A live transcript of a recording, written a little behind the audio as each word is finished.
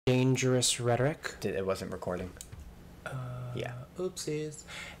Dangerous Rhetoric. It wasn't recording. Yeah. Oopsies.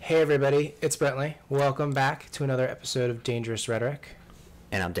 Hey everybody, it's Brentley. Welcome back to another episode of Dangerous Rhetoric.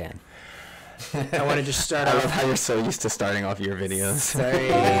 And I'm Dan. I want to just start I off. love how you're so used to starting off your videos.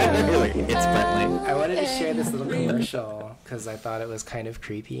 Sorry. Like, it's Brentley. I wanted to share this little commercial because I thought it was kind of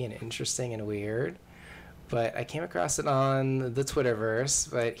creepy and interesting and weird. But I came across it on the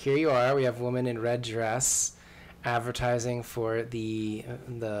Twitterverse. But here you are. We have a woman in red dress advertising for the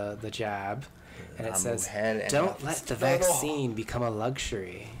jab. And it says, "Don't let the vaccine become a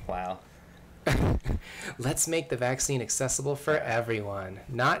luxury." Wow. Let's make the vaccine accessible for everyone,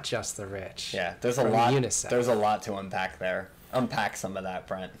 not just the rich. Yeah, there's a From lot. UNICEF. There's a lot to unpack there. Unpack some of that,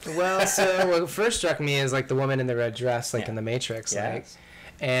 Brent. Well, so what first struck me is like the woman in the red dress, like in the Matrix, like,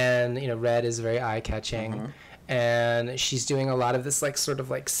 and red is very eye-catching. Mm-hmm. And she's doing a lot of this, like, sort of,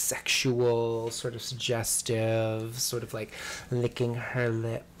 like, sexual, sort of suggestive, sort of, like, licking her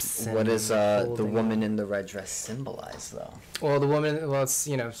lips. What does the woman in the red dress symbolize, though? Well, the woman, it's,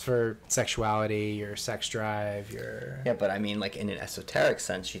 for sexuality, your sex drive, your... Yeah, but I mean, like, in an esoteric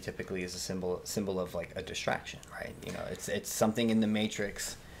sense, she typically is a symbol of, like, a distraction, right? It's something in the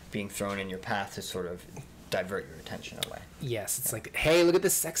Matrix being thrown in your path to sort of divert your attention away. Yes, it's like, hey, look at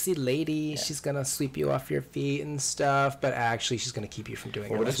this sexy lady. Yeah. She's gonna sweep you off your feet and stuff, but actually she's gonna keep you from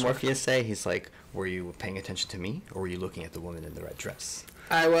doing it. What does Morpheus say? He's like, were you paying attention to me, or were you looking at the woman in the red dress?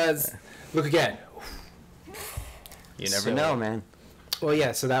 I was. Look again. You never know, man. Well,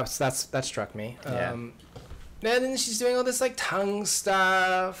 yeah, so that struck me. And then she's doing all this like tongue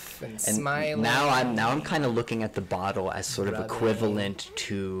stuff and smiling. Now I'm kind of looking at the bottle as sort of equivalent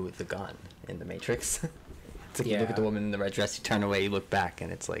to the gun in the Matrix. It's like you look at the woman in the red dress, you turn away, you look back,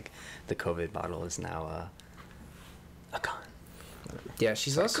 and it's like the COVID bottle is now a gun. Yeah,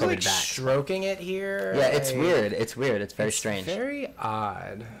 she's also like stroking it here. Yeah, it's weird. It's weird. It's very strange. Very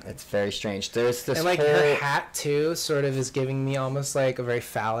odd. It's very strange. There's this and like her hat too, sort of is giving me almost like a very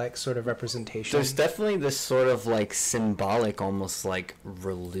phallic sort of representation. There's definitely this sort of like symbolic, almost like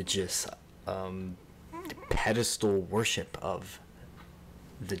religious pedestal worship of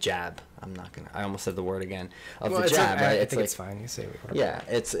the jab. I almost said the word again. The jab, right? I think it's fine. You say it. Yeah,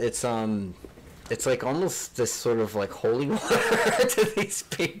 it's like almost this sort of like holy water to these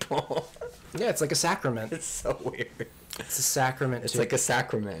people. Yeah, it's like a sacrament. It's so weird. It's a sacrament. It's like a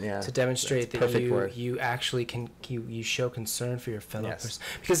sacrament, yeah. To demonstrate that you actually you show concern for your fellow person.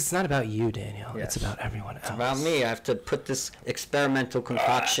 Because it's not about you, Daniel. Yes. It's about everyone else. It's about me. I have to put this experimental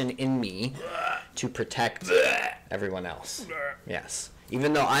concoction in me to protect everyone else. Yes.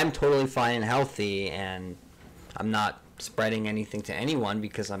 Even though I'm totally fine and healthy and I'm not spreading anything to anyone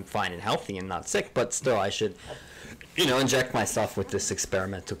because I'm fine and healthy and not sick, but still I should, inject myself with this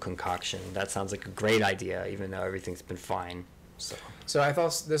experimental concoction. That sounds like a great idea, even though everything's been fine. So I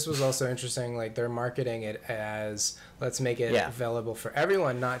thought this was also interesting, like they're marketing it as, let's make it available for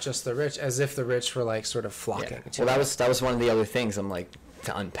everyone, not just the rich, as if the rich were like sort of flocking to it. That was one of the other things I'm like,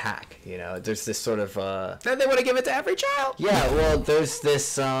 to unpack, there's this sort of then they want to give it to every child. There's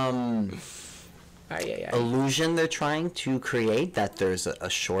this illusion they're trying to create that there's a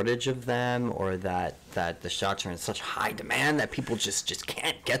shortage of them, or that the shots are in such high demand that people just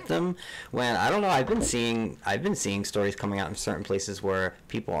can't get them, when I don't know. I've been seeing stories coming out in certain places where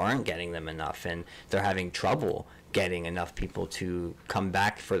people aren't getting them enough, and they're having trouble getting enough people to come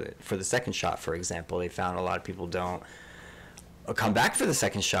back for the second shot. For example, they found a lot of people don't come back for the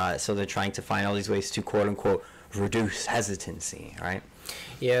second shot, so they're trying to find all these ways to quote unquote reduce hesitancy, right?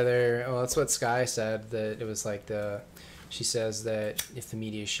 Yeah, that's what Sky said, that it was like she says that if the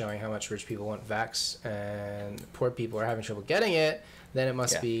media is showing how much rich people want vax and poor people are having trouble getting it, then it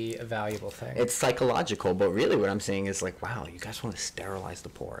must be a valuable thing. It's psychological, but really what I'm saying is like, wow, you guys want to sterilize the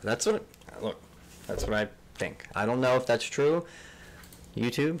poor. That's what I think. I don't know if that's true,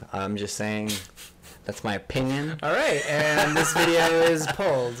 YouTube. I'm just saying that's my opinion. All right, and this video is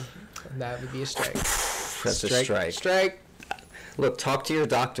pulled. And that would be a strike. That's a strike. Strike. Look, talk to your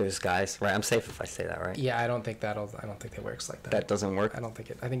doctors, guys. Right, I'm safe if I say that, right? Yeah, I don't think that works like that. That doesn't work? I don't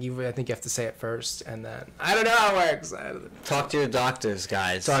think it. I think you have to say it first, and then I don't know how it works. Talk to your doctors,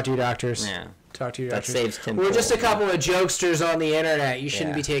 guys. Talk to your doctors. Yeah. Talk to your doctors. That saves Tim. We're just a couple of jokesters on the internet. You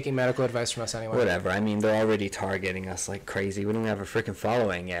shouldn't be taking medical advice from us anyway. Whatever. I mean, they're already targeting us like crazy. We don't have a freaking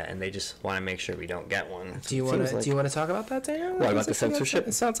following yet, and they just want to make sure we don't get one. Do you want to talk about that, Daniel? What about the censorship?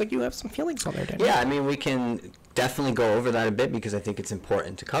 It sounds like you have some feelings on there, Daniel. Yeah, I mean, we can definitely go over that a bit because I think it's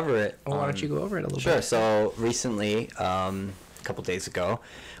important to cover it. Well, why don't you go over it a little bit? Sure. So recently, a couple days ago,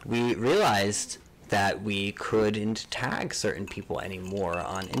 we realized that we couldn't tag certain people anymore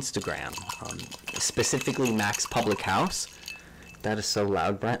on Instagram. Specifically, Max Public House That is so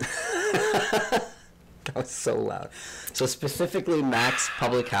loud, Brent. That was so loud. So specifically Max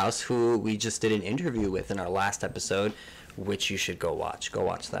Public House, who we just did an interview with in our last episode, which you should go watch. Go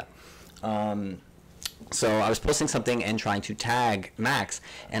watch that. So I was posting something and trying to tag Max,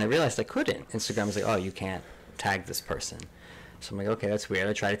 and I realized I couldn't. Instagram was like, oh, you can't tag this person. So I'm like, okay, that's weird.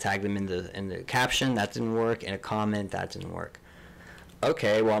 I tried to tag them in the caption. That didn't work. In a comment, that didn't work.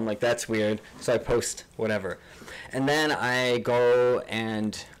 Okay, well, I'm like, that's weird. So I post whatever. And then I go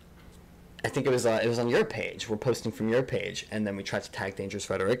and I think it was on your page. We're posting from your page. And then we tried to tag Dangerous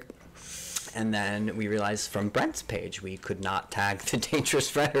Rhetoric. And then we realized from Brent's page, we could not tag the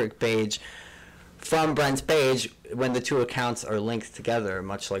Dangerous Rhetoric page from Brent's page when the two accounts are linked together,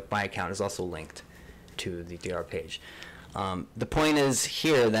 much like my account is also linked to the DR page. The point is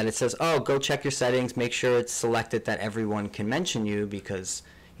here that it says, oh, go check your settings, make sure it's selected that everyone can mention you because,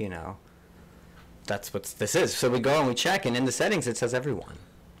 you know, that's what this is. So we go and we check, and in the settings it says everyone,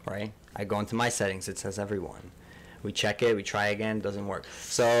 right? I go into my settings, it says everyone. We check it, we try again, doesn't work.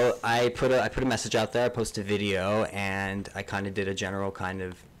 So I put a message out there, I posted a video, and I kind of did a general kind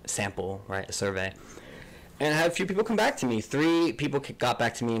of sample, right, a survey. And I had a few people come back to me. 3 people got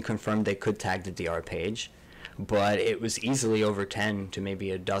back to me and confirmed they could tag the DR page. But it was easily over 10 to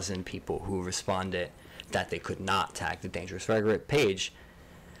maybe a dozen people who responded that they could not tag the Dangerous Rhetoric page.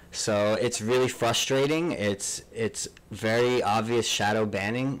 So it's really frustrating. It's very obvious shadow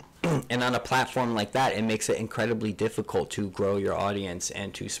banning. And on a platform like that, it makes it incredibly difficult to grow your audience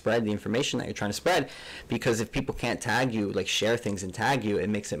and to spread the information that you're trying to spread. Because if people can't tag you, like share things and tag you, it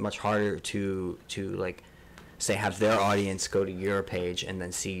makes it much harder to like, say, have their audience go to your page and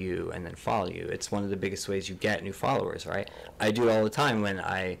then see you and then follow you. It's one of the biggest ways you get new followers, right? I do it all the time when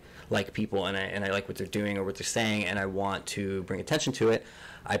I like people and I like what they're doing or what they're saying and I want to bring attention to it.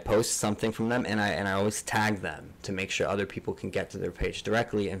 I post something from them and I always tag them to make sure other people can get to their page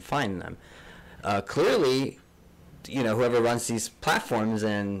directly and find them. Clearly, you know, whoever runs these platforms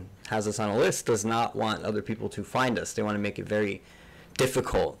and has us on a list does not want other people to find us. They want to make it very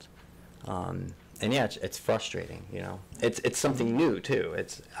difficult. And yeah, it's frustrating, you know. It's something new too.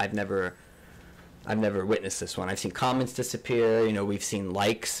 I've never witnessed this one. I've seen comments disappear, you know, we've seen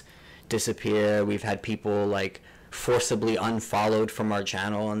likes disappear. We've had people like forcibly unfollowed from our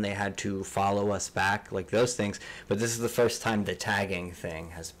channel and they had to follow us back, like those things. But this is the first time the tagging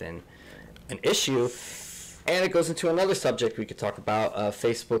thing has been an issue. And it goes into another subject we could talk about,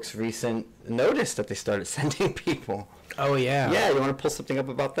 Facebook's recent notice that they started sending people. Oh, yeah. Yeah, you want to pull something up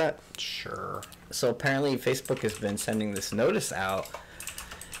about that? Sure. So apparently Facebook has been sending this notice out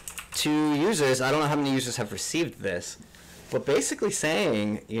to users. I don't know how many users have received this, but basically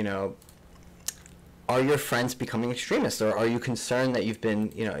saying, you know, are your friends becoming extremists, or are you concerned that you've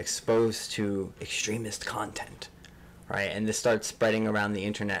been, you know, exposed to extremist content, right? And this starts spreading around the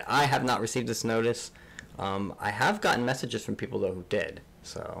internet. I have not received this notice. I have gotten messages from people though who did.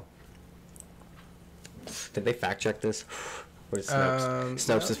 So, did they fact check this? Or is Snopes?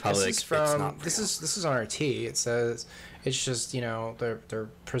 Snopes is probably this is like, it's from not this real. is on RT. It says it's just, you know, they're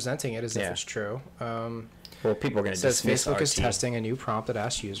presenting it as if it's true. Well, people are going It to says dismiss Facebook RT. is testing a new prompt that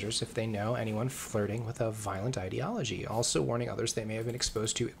asks users if they know anyone flirting with a violent ideology, also warning others they may have been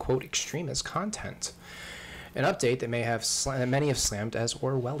exposed to, quote, extremist content. An update that may have many have slammed as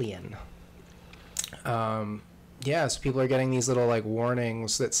Orwellian. Yeah, so people are getting these little like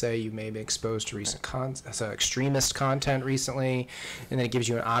warnings that say you may be exposed to recent extremist content recently, and then it gives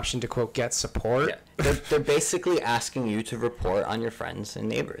you an option to, quote, get support. Yeah. They're basically asking you to report on your friends and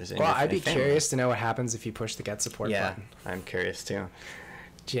neighbors. And Well, your I'd be family. curious to know what happens if you push the get support button. I'm curious too.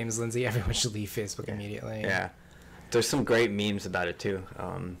 James Lindsay, everyone should leave Facebook immediately. Yeah, there's some great memes about it too.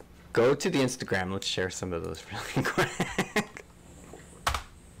 Go to the Instagram. Let's share some of those really quick.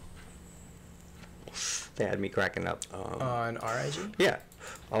 They had me cracking up. On RIG? Yeah,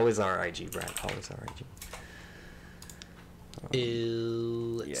 always RIG, Brent. Always RIG.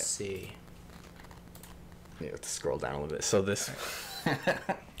 Let's see. Yeah, let's scroll down a little bit. So this.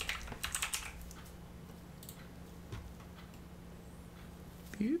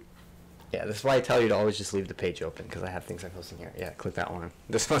 Yeah, this is why I tell you to always just leave the page open, because I have things I'm posting here. Yeah, click that one.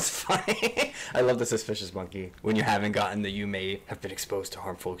 This one's funny. I love the suspicious monkey. When you haven't gotten the "you may have been exposed to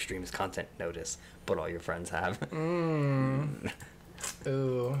harmful extremist content" notice, but all your friends have. Ooh.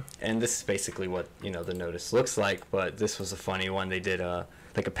 And this is basically what, you know, the notice looks like, but this was a funny one. They did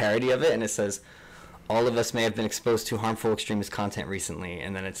like a parody of it, and it says, all of us may have been exposed to harmful extremist content recently.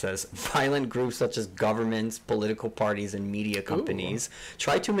 And then it says, violent groups such as governments, political parties, and media companies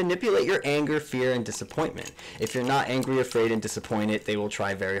try to manipulate your anger, fear, and disappointment. If you're not angry, afraid, and disappointed, they will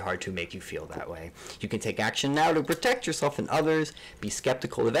try very hard to make you feel that way. You can take action now to protect yourself and others. Be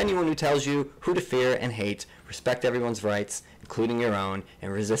skeptical of anyone who tells you who to fear and hate. Respect everyone's rights, including your own,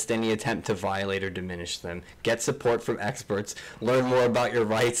 and resist any attempt to violate or diminish them. Get support from experts. Learn more about your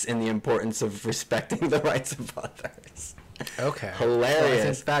rights and the importance of respecting the rights of others. Okay. Hilarious. Well,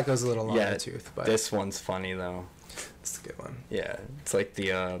 I think that goes a little long in the tooth. But this one's funny, though. It's a good one. Yeah, it's like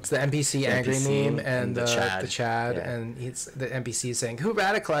the... it's the NPC angry NPC meme and the Chad, yeah. and the NPC is saying, who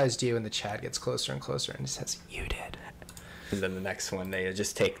radicalized you? And the Chad gets closer and closer and says, you did. And then the next one, they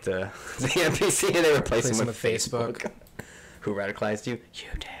just take the NPC and they replace him with Facebook. Who radicalized you?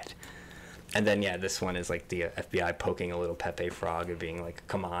 You did. And then, yeah, this one is like the FBI poking a little Pepe Frog and being like,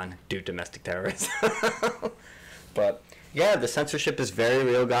 come on, do domestic terrorism. But, yeah, the censorship is very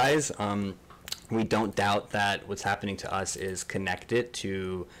real, guys. We don't doubt that what's happening to us is connected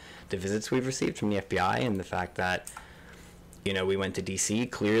to the visits we've received from the FBI and the fact that, you know, we went to D.C.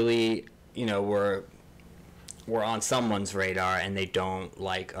 Clearly, you know, we're on someone's radar and they don't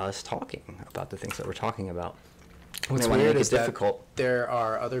like us talking about the things that we're talking about. What's weird is that there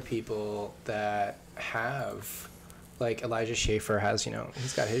are other people that have, like Elijah Schaffer has, you know,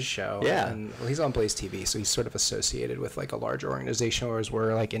 he's got his show. Yeah. And well, he's on Blaze TV, so he's sort of associated with like a larger organization, whereas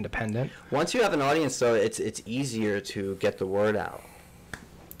we're like independent. Once you have an audience, though, it's easier to get the word out.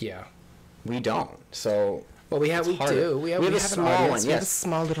 Yeah. We don't. So... Well, we have a small one. Yes. We have a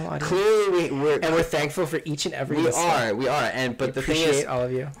small little audience. Clearly, we're thankful for each and every. We are. But the thing is, all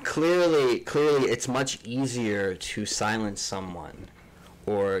of you. Clearly, it's much easier to silence someone,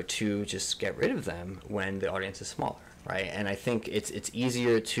 or to just get rid of them when the audience is smaller, right? And I think it's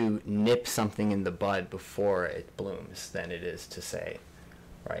easier to nip something in the bud before it blooms than it is to say,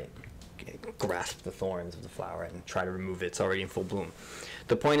 right, grasp the thorns of the flower and try to remove it. It's already in full bloom.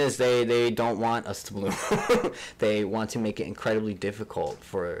 The point is they don't want us to bloom. They want to make it incredibly difficult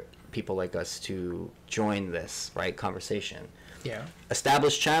for people like us to join this, right, conversation. Yeah.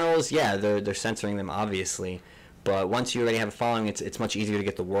 Established channels, yeah, they're censoring them, obviously. But once you already have a following, it's much easier to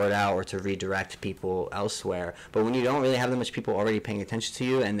get the word out or to redirect people elsewhere. But when you don't really have that much people already paying attention to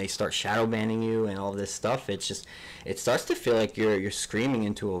you and they start shadow banning you and all this stuff, it starts to feel like you're screaming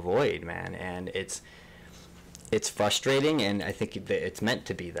into a void, man. And it's frustrating, and I think it's meant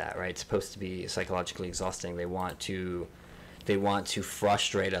to be that, right? It's supposed to be psychologically exhausting. They want to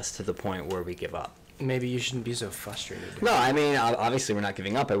frustrate us to the point where we give up. Maybe you shouldn't be so frustrated. Dude. No, I mean, obviously we're not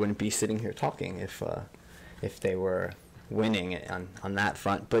giving up. I wouldn't be sitting here talking if they were winning on that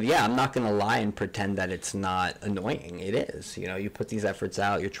front. But yeah, I'm not going to lie and pretend that it's not annoying. It is. You know, you put these efforts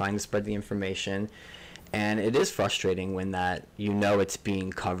out, you're trying to spread the information, and it is frustrating when that, you know, it's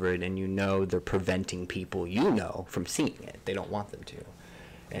being covered and you know they're preventing people, you know, from seeing it. They don't want them to.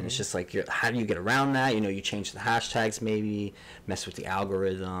 And it's just like, how do you get around that? You know, you change the hashtags maybe, mess with the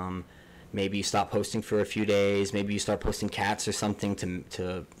algorithm. Maybe you stop posting for a few days. Maybe you start posting cats or something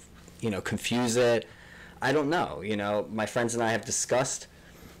to you know, confuse it. I don't know. You know, my friends and I have discussed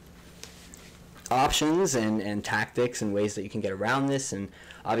options and tactics and ways that you can get around this, and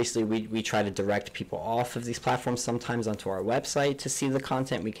obviously we try to direct people off of these platforms sometimes onto our website to see the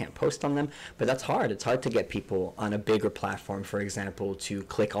content. We can't post on them, but that's hard. It's hard to get people on a bigger platform, for example, to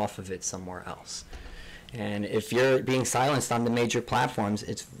click off of it somewhere else. And if you're being silenced on the major platforms,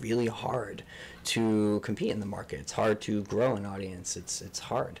 it's really hard to compete in the market. It's hard to grow an audience. It's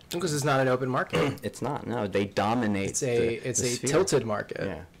hard because it's not an open market. It's not. No, they dominate. It's a tilted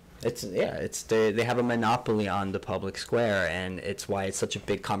market. Yeah. They have a monopoly on the public square, and it's why it's such a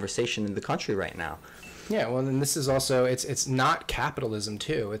big conversation in the country right now. Yeah, well, and this is also, it's not capitalism,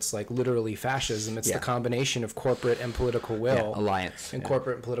 too. It's like literally fascism. It's the combination of corporate and political will. Alliance. And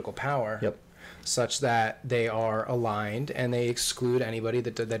corporate and political power. Yep. Such that they are aligned and they exclude anybody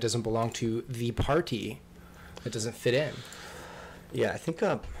that doesn't belong to the party, that doesn't fit in. Yeah, I think,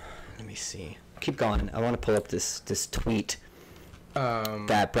 let me see. Keep going. I want to pull up this tweet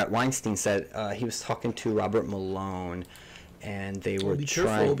that Brett Weinstein said. He was talking to Robert Malone, and they were be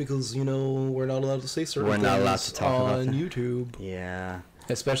careful because, you know, we're not allowed to say certain things. We're not allowed to talk on YouTube. Yeah.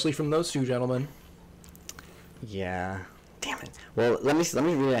 Especially from those two gentlemen. Yeah. Damn it. Well, let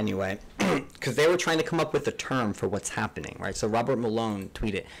me read it anyway, because they were trying to come up with a term for what's happening, right? So Robert Malone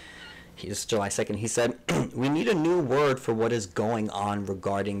tweeted, it's July 2nd, he said, "We need a new word for what is going on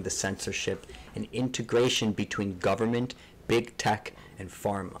regarding the censorship and integration between government, big tech, and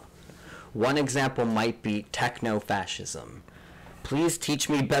pharma. One example might be techno-fascism. please teach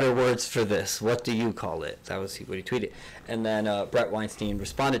me better words for this. What do you call it? That was what he tweeted. And then Brett Weinstein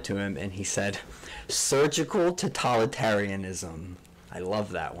responded to him, and he said, surgical totalitarianism. I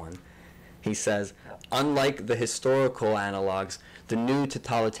love that one. He says, unlike the historical analogs, the new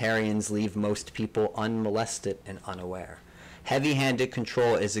totalitarians leave most people unmolested and unaware. Heavy-handed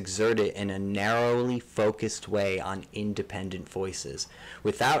control is exerted in a narrowly focused way on independent voices.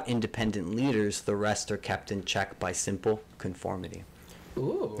 Without independent leaders, the rest are kept in check by simple conformity.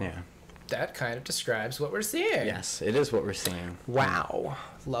 Ooh. Yeah. That kind of describes what we're seeing. Yes, it is what we're seeing. Wow.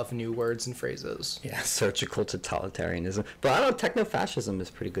 Love new words and phrases. Yeah, surgical totalitarianism. But I don't know, techno-fascism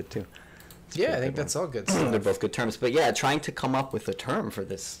is pretty good too. Yeah, I think that's all good stuff. They're both good terms. But yeah, trying to come up with a term for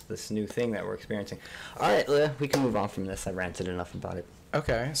this new thing that we're experiencing. All right, we can move on from this. I ranted enough about it.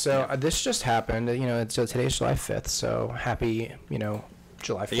 Okay, so this just happened. So today's July 5th, so happy,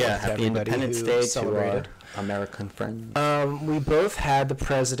 July 4th Yeah, to happy everybody Independence who Day celebrated. to our American friends. We both had the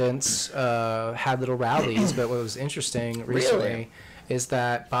presidents had little rallies, but what was interesting recently is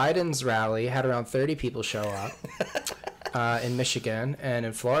that Biden's rally had around 30 people show up. In Michigan, and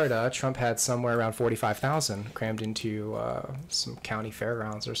in Florida, Trump had somewhere around 45,000 crammed into some county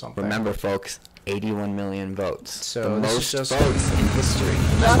fairgrounds or something. Remember, folks, 81 million votes. So the most just votes in history.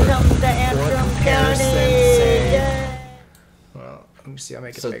 Welcome to Antrim County. Well, let me see. I'll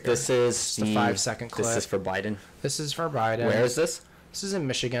make it So bigger. this is the 5-second clip. This is for Biden. This is for Biden. Where is this? This is in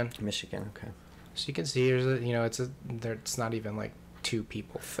Michigan. Michigan. Okay. So you can see here's it's not even like 2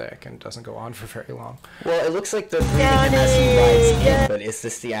 people thick and doesn't go on for very long. Well, it looks like the greeting him as he rides in, but is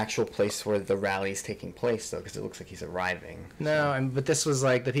this the actual place where the rally is taking place, though? Because it looks like he's arriving. No, but this was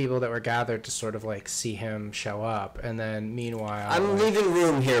like the people that were gathered to sort of like see him show up, and then meanwhile, I'm leaving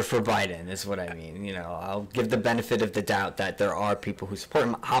room here for Biden, is what I mean. I'll give the benefit of the doubt that there are people who support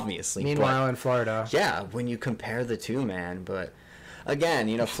him, obviously. Meanwhile, in Florida, yeah, when you compare the two, man, but.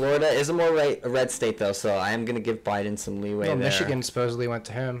 Again, Florida is a more red state, though, so I am going to give Biden some leeway there. Michigan supposedly went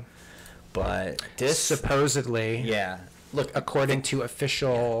to him. But this... Supposedly. Yeah. Look, according to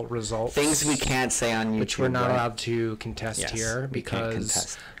official results. Things we can't say on YouTube. Which we're not allowed to contest here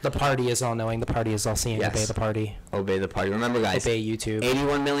because the party is all-knowing, the party is all-seeing. Yes. Obey the party. Obey the party. Remember, guys. Obey YouTube.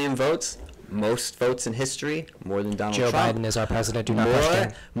 81 million votes. Most votes in history, more than Donald Trump. Joe Biden is our president, do not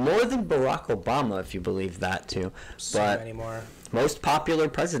question. More than Barack Obama, if you believe that, too. So many more. Most popular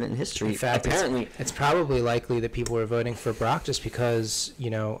president in history. In fact, apparently, it's probably likely that people were voting for Barack just because,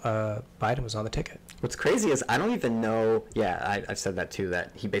 Biden was on the ticket. What's crazy is I don't even know. Yeah, I've said that, too,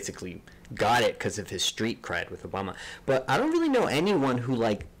 that he basically got it because of his street cred with Obama. But I don't really know anyone who,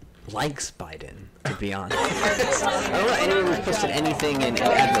 likes Biden, to be honest. I don't know anyone who's posted anything in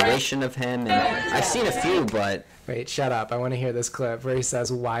admiration of him, and I've seen a few, but... Wait, shut up. I want to hear this clip where he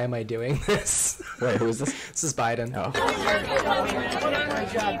says, "Why am I doing this?" Wait, who is this? This is Biden. Oh. What am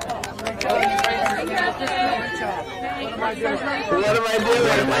I doing?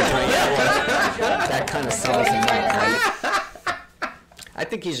 Yeah, that kind of sums him up, right? I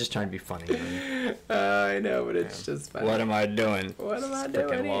think he's just trying to be funny. I know, but it's just funny. What am I doing? What am I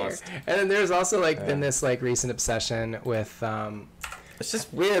doing here? And then there's also been this recent obsession with it's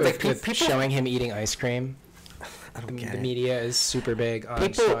just weird, with people showing him eating ice cream. I don't get the it. media is super big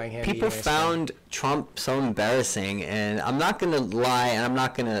on showing him. People found Trump so embarrassing, and I'm not gonna lie, and I'm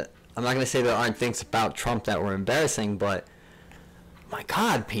not gonna say there aren't things about Trump that were embarrassing, but my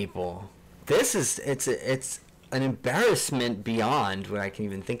God, people, it's an embarrassment beyond what I can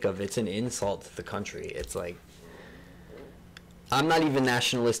even think of. It's an insult to the country. It's like, I'm not even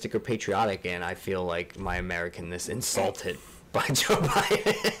nationalistic or patriotic, and I feel like my Americanness insulted by Joe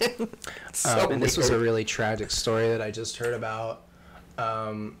Biden. And this was a really tragic story that I just heard about.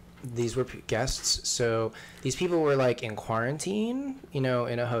 These were guests. So these people were in quarantine, in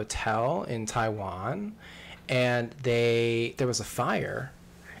a hotel in Taiwan, and there was a fire.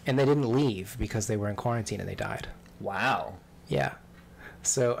 And they didn't leave because they were in quarantine and they died. Wow. Yeah.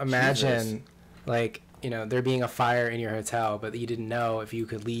 So imagine, there being a fire in your hotel, but you didn't know if you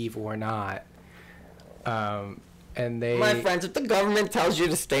could leave or not. My friends, if the government tells you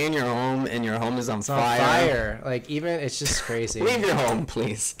to stay in your home and your home is on fire. It's just crazy. Leave your home,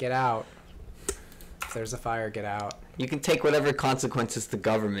 please. Get out. If there's a fire, get out. You can take whatever consequences the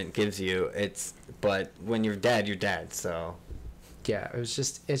government gives you. But when you're dead, you're dead. So. Yeah, it's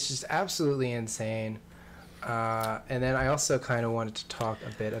just absolutely insane. And then I also kind of wanted to talk a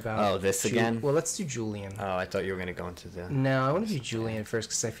bit about... this again? Well, let's do Julian. Oh, I thought you were going to go into the... No, I want to do Julian first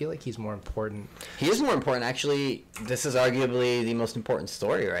because I feel like he's more important. He is more important. Actually, this is arguably the most important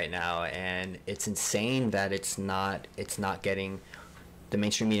story right now, and it's insane that it's not getting the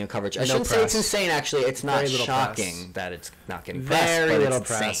mainstream media coverage. I No shouldn't say it's press. insane. Actually, it's not Very little shocking press. that it's not getting press. Very but little it's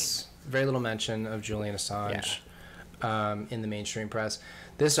press. insane. Very little mention of Julian Assange in the mainstream press.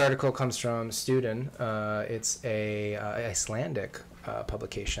 This article comes from Student. It's a Icelandic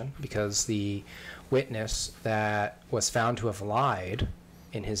publication because the witness that was found to have lied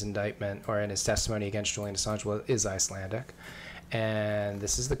in his indictment or in his testimony against Julian Assange is Icelandic. And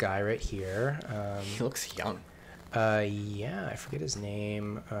this is the guy right here. He looks young. Yeah, I forget his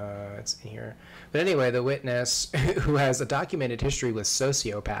name. It's in here. But anyway, the witness, who has a documented history with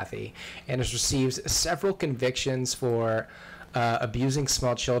sociopathy and has received several convictions for abusing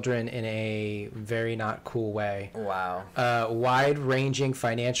small children in a very not cool way. Wow. Wide-ranging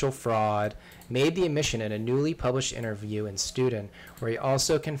financial fraud, made the admission in a newly published interview in Student, where he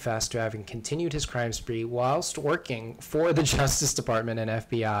also confessed to having continued his crime spree whilst working for the Justice Department and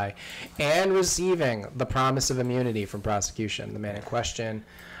FBI and receiving the promise of immunity from prosecution. The man in question,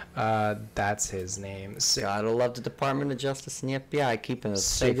 that's his name. Gotta love the Department of Justice and the FBI keeping us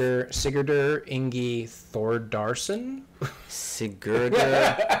safe. Sigurdur Ingi Thordarson?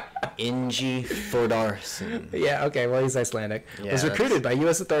 Sigurdur Ingi Thordarson. Yeah, okay, well, he's Icelandic. Yeah, was recruited by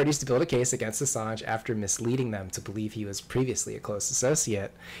U.S. authorities to build a case against Assange after misleading them to believe he was previously a close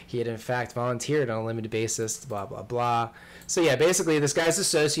associate. He had, in fact, volunteered on a limited basis, blah, blah, blah. So, yeah, basically, this guy's a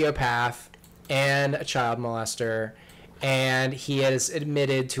sociopath and a child molester, and he has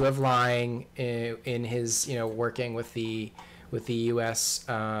admitted to have lying in his, working with the U.S.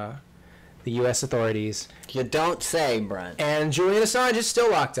 The U.S. authorities. You don't say, Brent. And Julian Assange is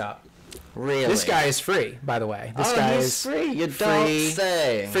still locked up. Really? This guy is free, by the way. This guy he's is free. You don't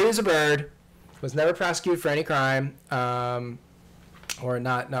say. Free as a bird. Was never prosecuted for any crime, or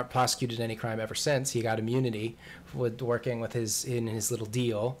not prosecuted any crime ever since. He got immunity with working with in his little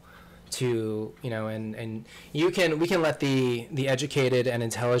deal. To and we can let the educated and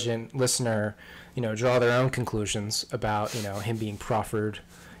intelligent listener draw their own conclusions about him being proffered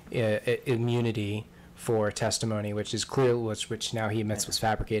immunity for testimony, which is clear, which now he admits was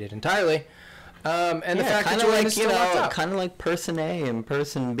fabricated entirely. And the fact that Julian is still locked up. Kind of like person A and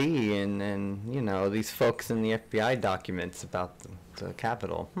person B, and these folks in the FBI documents about the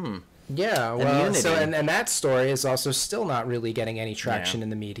Capitol. Yeah, well, so and that story is also still not really getting any traction in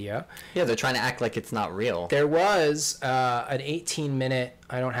the media. Yeah, they're trying to act like it's not real. There was an 18-minute,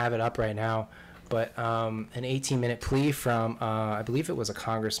 I don't have it up right now, but an 18-minute plea from, I believe it was a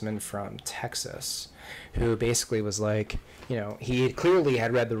congressman from Texas, who basically was like, he clearly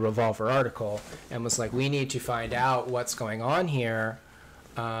had read the Revolver article and was like, we need to find out what's going on here.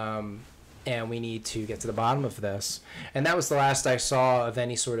 And we need to get to the bottom of this. And that was the last I saw of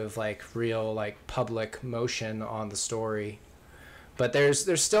any sort of real public motion on the story. But there's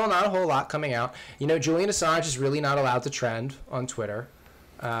still not a whole lot coming out. Julian Assange is really not allowed to trend on Twitter.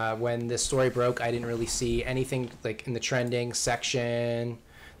 When this story broke, I didn't really see anything in the trending section.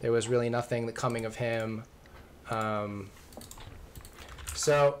 There was really nothing coming of him.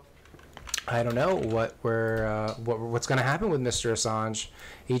 So I don't know what's going to happen with Mr. Assange.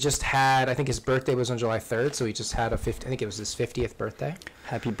 He just had, I think his birthday was on July 3rd, so he just had I think it was his 50th birthday.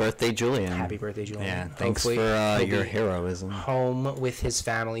 Happy birthday, Julian. Happy birthday, Julian. Yeah, thanks Hopefully, for your heroism. Home with his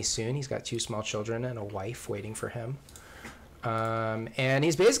family soon. He's got 2 small children and a wife waiting for him. And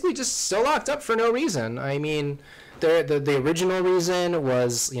he's basically just still locked up for no reason. I mean, the original reason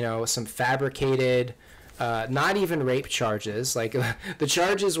was, some fabricated... not even rape charges. The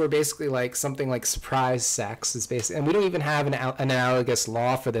charges were basically something like surprise sex is basically, and we don't even have an analogous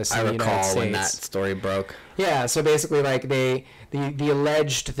law for this in the United States. I recall when that story broke. Yeah, so basically the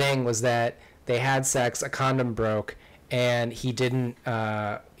alleged thing was that they had sex, a condom broke, and he didn't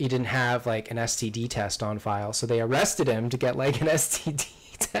have an STD test on file, so they arrested him to get an STD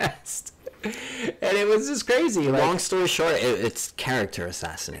test. And it was just crazy. Long story short, it's character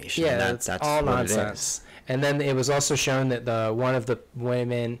assassination. Yeah, that's all nonsense. And then it was also shown that one of the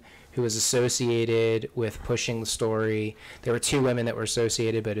women who was associated with pushing the story, there were 2 women that were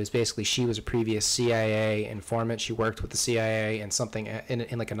associated, but it was basically she was a previous CIA informant. She worked with the CIA in something in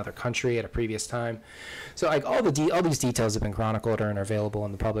another country at a previous time. So all these details have been chronicled and are available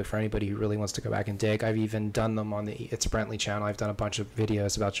in the public for anybody who really wants to go back and dig. I've even done them on the It's Brentley channel. I've done a bunch of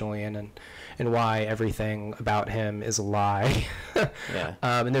videos about Julian and why everything about him is a lie. Yeah.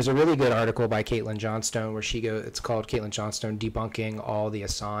 And there's a really good article by Caitlin Johnstone where it's called Caitlin Johnstone Debunking All the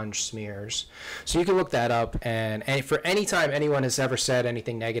Assange smears. So you can look that up, and for any time anyone has ever said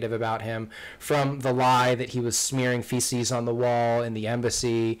anything negative about him, from the lie that he was smearing feces on the wall in the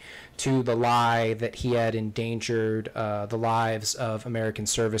embassy to the lie that he had endangered the lives of American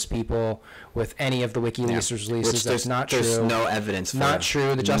service people with any of the WikiLeaks releases, that's not true. There's no evidence for not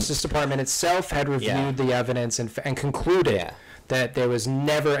true. The Justice Department itself had reviewed the evidence and concluded that there was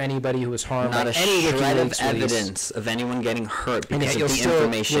never anybody who was harmed. Not by a any shred of WikiLeaks evidence of anyone getting hurt because and of the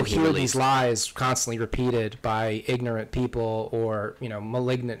information you'll he hear released. these lies constantly repeated by ignorant people or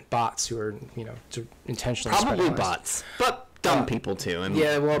malignant bots who are to intentionally Probably spread lies. bots, but dumb people too.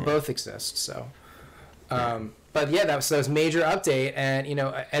 Both exist. So, but yeah, that was major update, and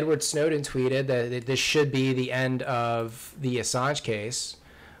Edward Snowden tweeted that this should be the end of the Assange case.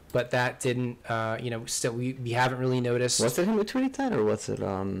 But that didn't, still we haven't really noticed. Was it him who tweeted that, or was it?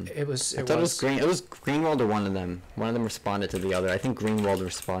 It was. I thought it was Greenwald or one of them. One of them responded to the other. I think Greenwald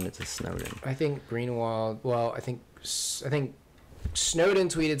responded to Snowden. I think Greenwald. Well, I think Snowden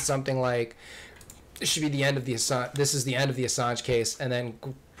tweeted something like, "This should be the end of the Assange. This is the end of the Assange case," and then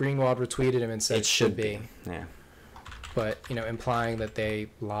Greenwald retweeted him and said, "It should be." Yeah. But implying that they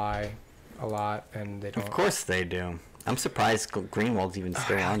lie a lot and they don't. Of course they do. I'm surprised Greenwald's even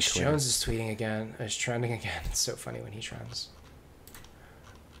still on Alex Twitter. Jones is tweeting again. Is trending again. It's so funny when he trends.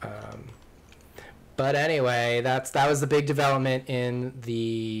 But anyway, that was the big development in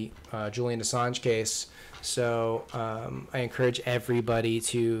the Julian Assange case. So I encourage everybody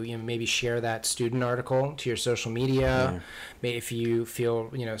to maybe share that student article to your social media. Maybe if you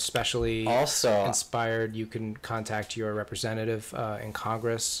feel especially also inspired, you can contact your representative in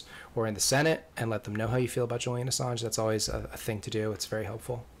Congress or in the Senate and let them know how you feel about Julian Assange. That's always a thing to do. It's very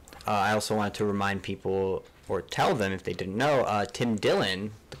helpful. I also wanted to remind people, or tell them if they didn't know, Tim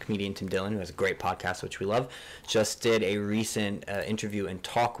Dillon, the comedian Tim Dillon, who has a great podcast, which we love, just did a recent interview and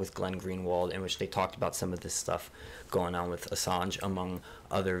talk with Glenn Greenwald in which they talked about some of this stuff going on with Assange, among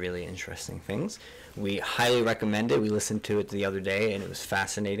other really interesting things. We highly recommend it. We listened to it the other day, and it was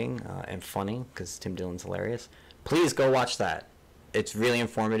fascinating and funny because Tim Dillon's hilarious. Please go watch that. It's really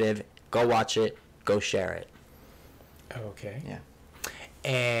informative. Go watch it. Go share it. Okay. Yeah.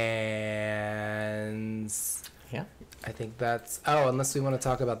 And yeah, I think that's unless we want to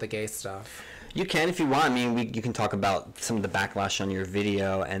talk about the gay stuff. You can if you want. I mean, you can talk about some of the backlash on your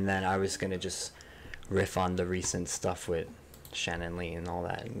video, and then I was gonna just riff on the recent stuff with Shannon Lee and all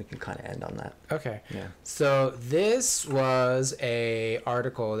that, and we can kind of end on that. Okay. Yeah. So this was a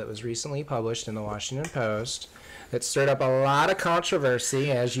article that was recently published in the Washington Post that stirred up a lot of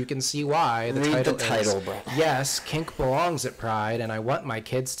controversy, as you can see why. Read the title, bro. Yes, Kink Belongs at Pride, and I want my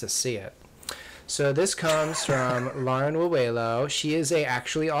kids to see it. So this comes from Lauren Wawelo. She is a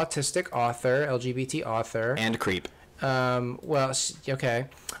actually autistic author, LGBT author. And a creep. Okay.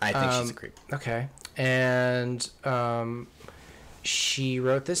 I think she's a creep. Okay. And she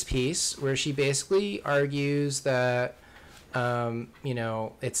wrote this piece where she basically argues that,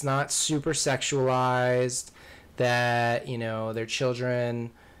 it's not super sexualized, that their children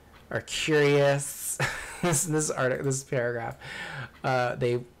are curious. this paragraph,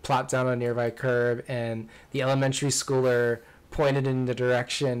 they plopped down on a nearby curb, and the elementary schooler pointed in the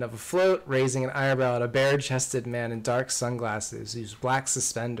direction of a float, raising an eyebrow at a bare-chested man in dark sunglasses whose black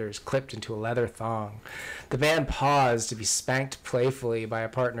suspenders clipped into a leather thong. The man paused to be spanked playfully by a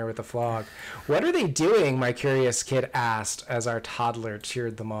partner with a flog. "What are they doing?" my curious kid asked as our toddler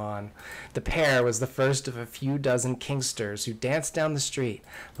cheered them on. The pair was the first of a few dozen kinksters who danced down the street,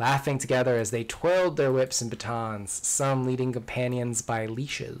 laughing together as they twirled their whips and batons, some leading companions by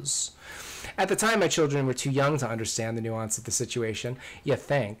leashes. At the time, my children were too young to understand the nuance of the situation, you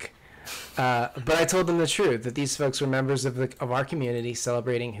think. But I told them the truth, that these folks were members of our community,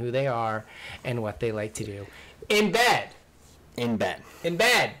 celebrating who they are and what they like to do. In bed. In bed. In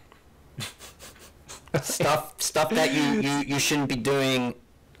bed. Stuff that you shouldn't be doing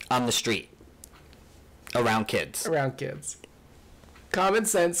on the street. Around kids. Around kids. Common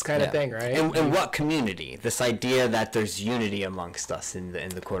sense kind of thing, right? In what community? This idea that there's unity amongst us in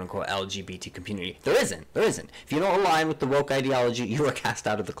the quote-unquote LGBT community. There isn't. If you don't align with the woke ideology, you are cast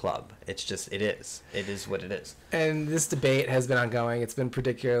out of the club. It's just, it is. It is what it is. And this debate has been ongoing. It's been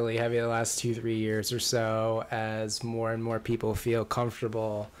particularly heavy the last 2-3 years or so, as more and more people feel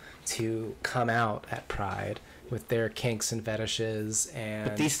comfortable to come out at Pride with their kinks and fetishes, and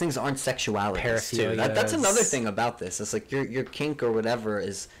but these things aren't sexualities too. That's another thing about this. It's like your kink or whatever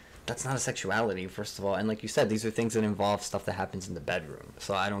that's not a sexuality, first of all, and like you said, these are things that involve stuff that happens in the bedroom.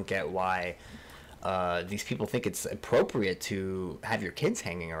 So I don't get why these people think it's appropriate to have your kids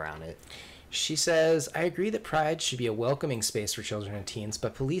hanging around it. She says, I agree that Pride should be a welcoming space for children and teens,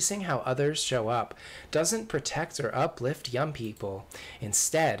 but policing how others show up doesn't protect or uplift young people.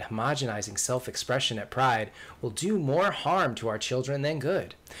 Instead, homogenizing self-expression at Pride will do more harm to our children than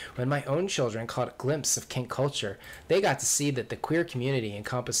good. When my own children caught a glimpse of kink culture, they got to see that the queer community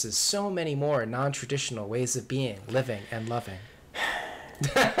encompasses so many more non-traditional ways of being, living, and loving.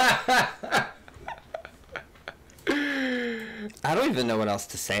 I don't even know what else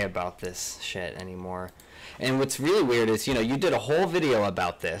to say about this shit anymore. And what's really weird is, you know, you did a whole video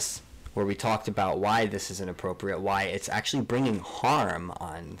about this where we talked about why this is inappropriate, why it's actually bringing harm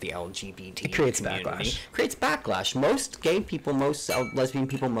on the LGBT It creates community. backlash. Creates backlash. Most gay people, most lesbian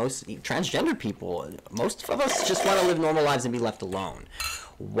people, most transgender people, most of us just want to live normal lives and be left alone.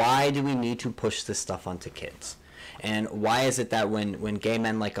 Why do we need to push this stuff onto kids? And why is it that when gay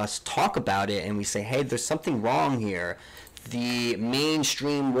men like us talk about it and we say, hey, there's something wrong here, the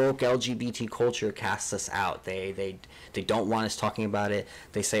mainstream woke LGBT culture casts us out. They don't want us talking about it.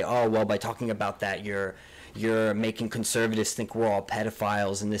 They say, oh, well, by talking about that, you're making conservatives think we're all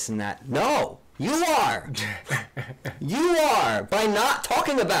pedophiles and this and that. No, you are. You are, by not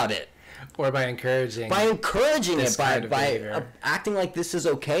talking about it. Or by encouraging it, by acting like this is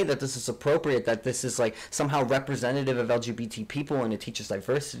okay, that this is appropriate, that this is like somehow representative of LGBT people and it teaches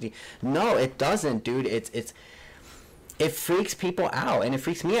diversity. No, it doesn't, dude. It freaks people out, and it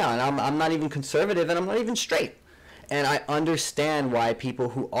freaks me out, and I'm not even conservative, and I'm not even straight. And I understand why people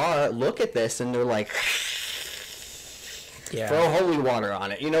who are look at this and they're like, yeah, throw holy water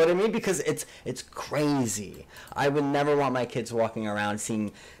on it. You know what I mean? Because it's crazy. I would never want my kids walking around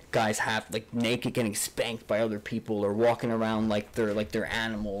seeing guys half like naked getting spanked by other people, or walking around like they're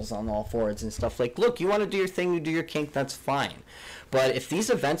animals on all fours and stuff. Like, look, you want to do your thing, you do your kink, that's fine. But if these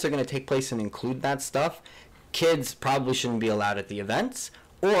events are going to take place and include that stuff, kids probably shouldn't be allowed at the events,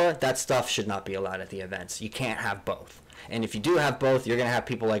 or that stuff should not be allowed at the events. You can't have both. And if you do have both, you're going to have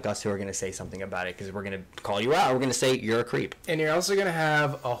people like us who are going to say something about it, because we're going to call you out. We're going to say you're a creep. And you're also going to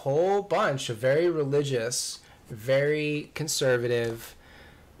have a whole bunch of very religious, very conservative,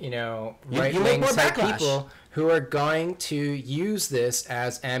 right-wing type people who are going to use this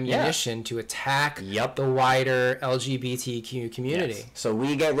as ammunition to attack the wider LGBTQ community. Yes. So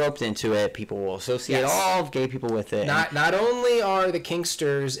we get roped into it. People will associate all of gay people with it. Not only are the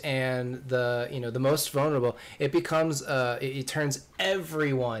kinksters and the most vulnerable, it becomes it turns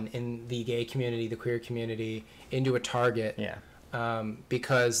everyone in the gay community, the queer community, into a target. Yeah.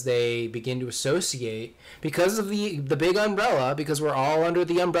 Because they begin to associate, because of the big umbrella, because we're all under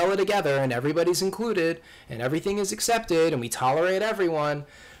the umbrella together and everybody's included and everything is accepted and we tolerate everyone,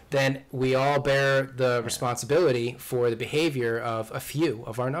 then we all bear the responsibility for the behavior of a few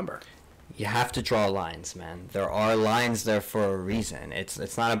of our number. You have to draw lines, man. There are lines there for a reason.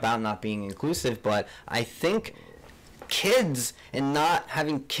 It's not about not being inclusive, but I think kids and not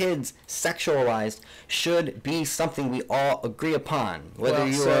having kids sexualized should be something we all agree upon, whether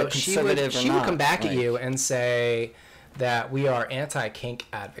you're conservative or not. She would come back at you and say that we are anti-kink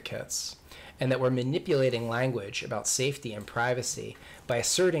advocates and that we're manipulating language about safety and privacy by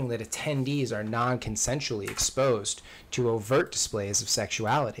asserting that attendees are non-consensually exposed to overt displays of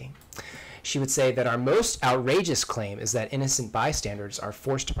sexuality. She would say that our most outrageous claim is that innocent bystanders are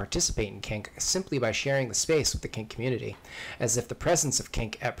forced to participate in kink simply by sharing the space with the kink community, as if the presence of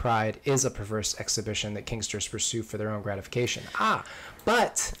kink at Pride is a perverse exhibition that kinksters pursue for their own gratification.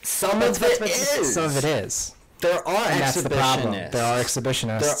 But some of it is. There are exhibitionists. That's the problem. There are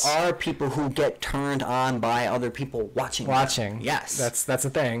exhibitionists. There are people who get turned on by other people watching. Yes. That's a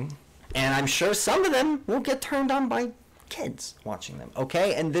thing. And I'm sure some of them will get turned on by kids watching them,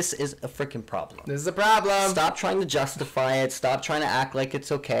 okay? And this is a freaking problem. This is a problem. Stop trying to justify it. Stop trying to act like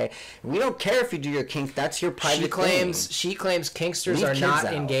it's okay. We don't care if you do your kink. That's your private thing. She claims kinksters are not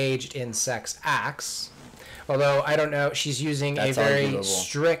engaged in sex acts. Although, I don't know, she's using a very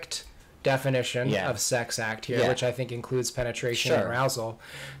strict definition of sex act here, which I think includes penetration and arousal.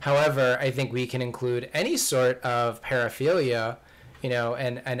 However, I think we can include any sort of paraphilia,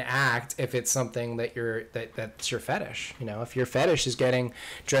 and an act if it's something that that's your fetish. If your fetish is getting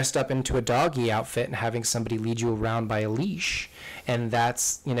dressed up into a doggy outfit and having somebody lead you around by a leash, and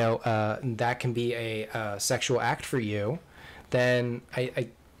that's that can be a sexual act for you, then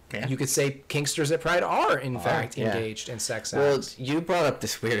you could say kinksters at Pride are in fact engaged in sex acts. Well, you brought up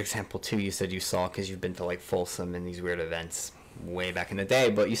this weird example too. You said you saw because you've been to like Folsom and these weird events. way back in the day,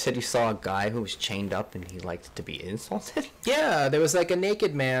 but you said you saw a guy who was chained up and he liked to be insulted? Yeah, there was like a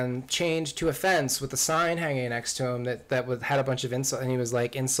naked man chained to a fence with a sign hanging next to him that had a bunch of insult, and he was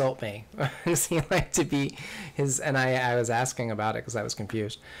like, "Insult me." Because he liked to be his, and I was asking about it because I was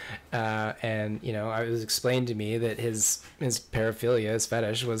confused, and you know, it was explained to me that his paraphilia, his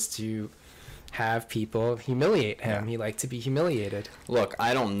fetish, was to have people humiliate him. He liked to be humiliated. Look,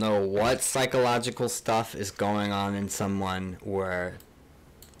 I don't know what psychological stuff is going on in someone where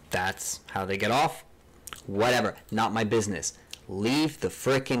that's how they get off. Whatever, not my business. Leave the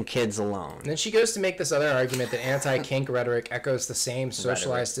frickin' kids alone. And then she goes to make this other argument that anti-kink rhetoric echoes the same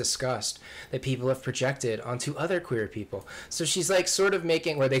socialized disgust that people have projected onto other queer people. So she's like sort of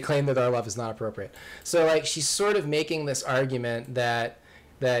making, where they claim that our love is not appropriate. So like she's sort of making this argument that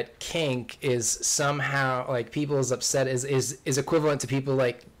kink is somehow like people's upset is equivalent to people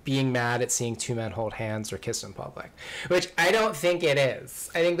like being mad at seeing two men hold hands or kiss in public, which I don't think it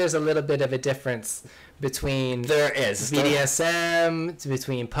is. I think there's a little bit of a difference between BDSM,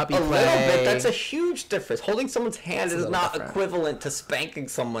 between puppy play. A little bit. That's a huge difference. Holding someone's hand is not equivalent to spanking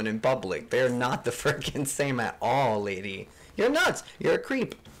someone in public. They're not the freaking same at all, lady. You're nuts. You're a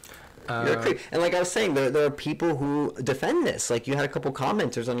creep. You're a creep. And like I was saying, there are people who defend this. Like you had a couple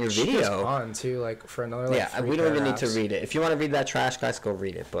commenters on your video. She goes on too, like for another like yeah, we don't even need to read it. If you want to read that trash, guys, go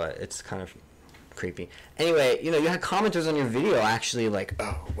read it. But it's kind of creepy. Anyway, you know, you had commenters on your video actually like,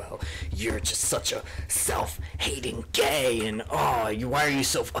 oh, well, you're just such a self-hating gay, and oh, why are you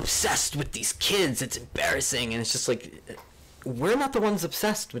so obsessed with these kids? It's embarrassing. And it's just like, we're not the ones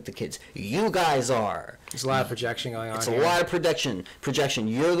obsessed with the kids. You guys are. There's a lot of projection going on. It's a lot of projection.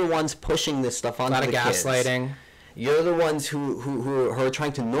 You're the ones pushing this stuff onto the kids. A lot of gaslighting. You're the ones who are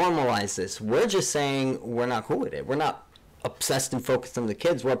trying to normalize this. We're just saying we're not cool with it. We're not obsessed and focused on the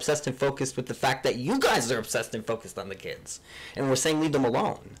kids. We're obsessed and focused with the fact that you guys are obsessed and focused on the kids. And we're saying leave them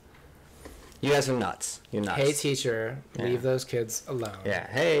alone. You guys are nuts. You're nuts. Hey, teacher, leave those kids alone. Yeah.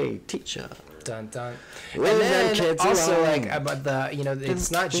 Hey, teacher. Dun dun. And then kids also alone. like about the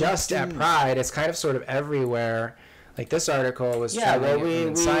it's not just at Pride. It's kind of sort of everywhere. Like this article was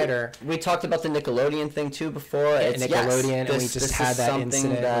Insider. We talked about the Nickelodeon thing too before. Yeah, it's Nickelodeon, and we just had that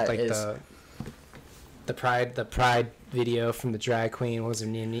incident with like the Pride video from the drag queen. What was it,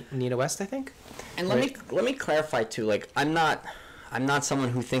 Nina West, I think? And let me clarify too. Like I'm not someone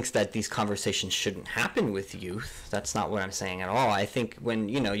who thinks that these conversations shouldn't happen with youth. That's not what I'm saying at all. I think when,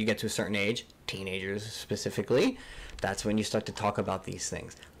 you know, you get to a certain age, teenagers specifically, that's when you start to talk about these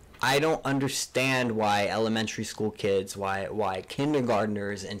things. I don't understand why elementary school kids, why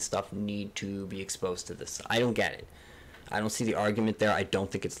kindergartners and stuff need to be exposed to this. I don't get it. I don't see the argument there. I don't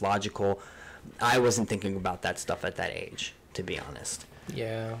think it's logical. I wasn't thinking about that stuff at that age, to be honest.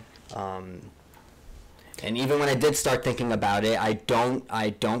 Yeah. And even when I did start thinking about it, I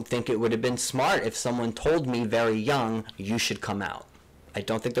don't think it would have been smart if someone told me very young, you should come out. I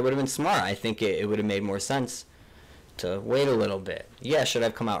don't think that would have been smart. I think it would have made more sense to wait a little bit. Yeah, should I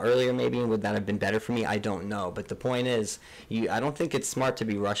have come out earlier maybe, and would that have been better for me? I don't know. But the point is, I don't think it's smart to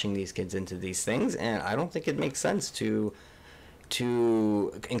be rushing these kids into these things, and I don't think it makes sense to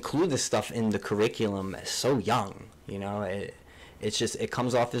include this stuff in the curriculum so young, you know. It's just, it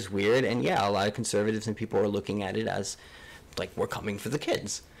comes off as weird, and yeah, a lot of conservatives and people are looking at it as, like, we're coming for the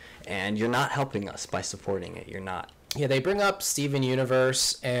kids. And you're not helping us by supporting it. You're not. Yeah, they bring up Steven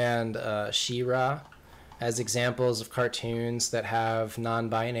Universe and She-Ra as examples of cartoons that have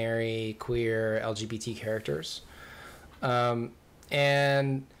non-binary, queer, LGBT characters. And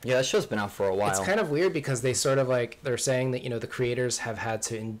yeah, that show's been out for a while. It's kind of weird because they sort of like, they're saying that, you know, the creators have had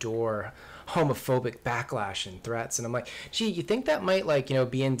to endure homophobic backlash and threats, and I'm like, gee, you think that might, like, you know,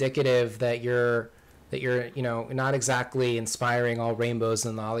 be indicative that you're you know, not exactly inspiring all rainbows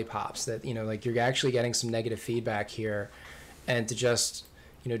and lollipops, that, you know, like you're actually getting some negative feedback here, and to just,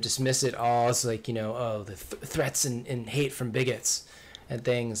 you know, dismiss it all as like, you know, oh, the threats and hate from bigots and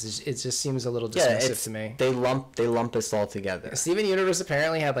things, it just seems a little dismissive to me. They lump us all together. Steven Universe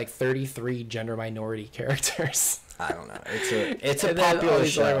apparently had like 33 gender minority characters. I don't know. It's a popular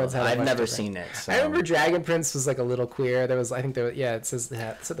show. I've never seen it. So. I remember Dragon Prince was like a little queer. There was, I think there was, yeah, it says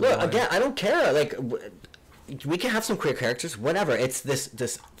that. Look, again, I don't care. Like, we can have some queer characters, whatever. It's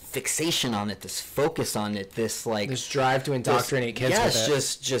this fixation on it, this focus on it, this like this drive to indoctrinate kids. Yes, with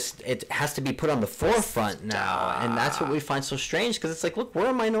it. just it has to be put on the forefront now, and that's what we find so strange, because it's like, look, we're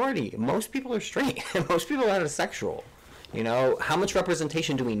a minority. Most people are straight. Most people are heterosexual. You know, how much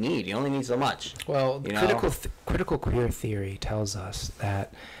representation do we need? You only need so much. Well, you know? critical queer theory tells us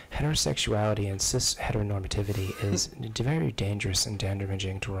that heterosexuality and cis heteronormativity is very dangerous and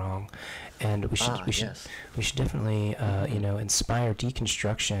damaging to wrong, and we should definitely inspire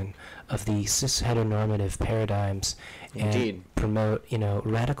deconstruction of the cis heteronormative paradigms and Indeed. promote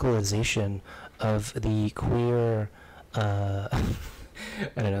radicalization of the queer.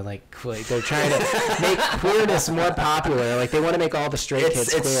 I don't know, like they're trying to make queerness more popular. Like they want to make all the straight kids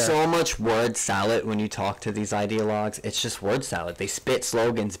queer. It's so much word salad when you talk to these ideologues. It's just word salad. They spit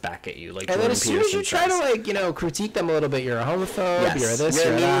slogans back at you, like. And then as soon as you try to critique them a little bit, you're a homophobe. Yes. You're this.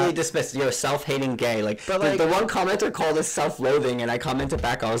 You're immediately dismissed. You're a self-hating gay. Like, but the one commenter called us self-loathing, and I commented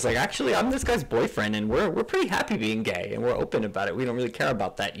back. I was like, actually, I'm this guy's boyfriend, and we're pretty happy being gay, and we're open about it. We don't really care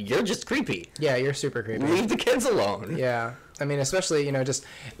about that. You're just creepy. Yeah, you're super creepy. Leave the kids alone. Yeah. I mean, especially,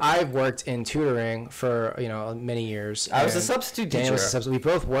 I've worked in tutoring for, many years. I was a substitute teacher. We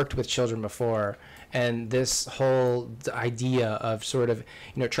both worked with children before. And this whole idea of sort of,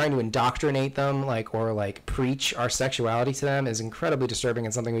 trying to indoctrinate them, or preach our sexuality to them is incredibly disturbing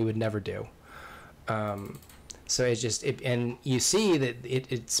and something we would never do. So and you see that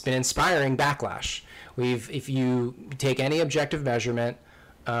it's been inspiring backlash. If you take any objective measurement,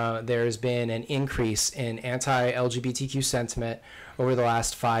 there's been an increase in anti-LGBTQ sentiment over the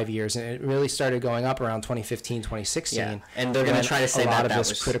last 5 years, and it really started going up around 2015, 2016. Yeah. And they're going to try to say a lot that of this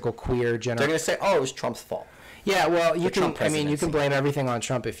was critical queer generation. They're going to say, "Oh, it was Trump's fault." Yeah, well, you can blame everything on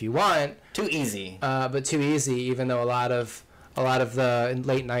Trump if you want. Too easy. But too easy, even though a lot of the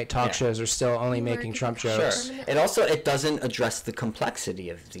late night talk shows are still only making Trump jokes. Sure. It doesn't address the complexity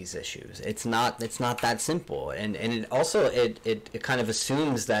of these issues. It's not that simple. And it kind of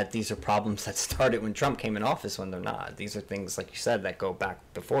assumes that these are problems that started when Trump came in office, when they're not. These are things, like you said, that go back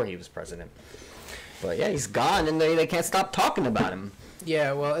before he was president. But yeah, he's gone, and they can't stop talking about him.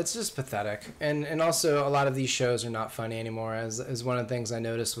 Yeah, well, it's just pathetic. And also a lot of these shows are not funny anymore, as one of the things I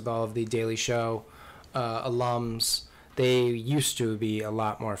noticed with all of the Daily Show alums. They used to be a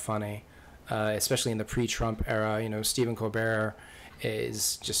lot more funny, especially in the pre-Trump era. Stephen Colbert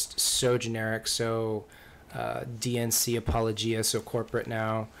is just so generic, so DNC apologia, so corporate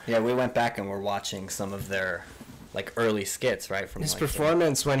now. Yeah, we went back and we're watching some of their early skits, right? From his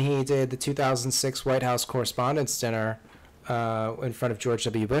performance when he did the 2006 White House Correspondents' Dinner in front of George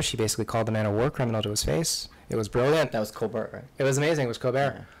W. Bush. He basically called the man a war criminal to his face. It was brilliant. That was Colbert, right? It was amazing. It was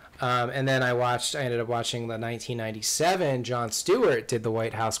Colbert. Yeah. And then I ended up watching the 1997, Jon Stewart did the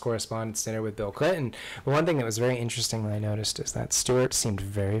White House Correspondents' Dinner with Bill Clinton. But one thing that was very interesting that I noticed is that Stewart seemed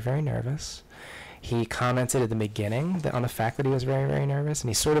very, very nervous. He commented at the beginning on the fact that he was very, very nervous, and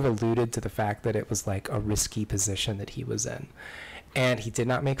he sort of alluded to the fact that it was like a risky position that he was in. And he did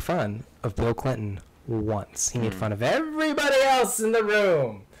not make fun of Bill Clinton once. He made fun of everybody else in the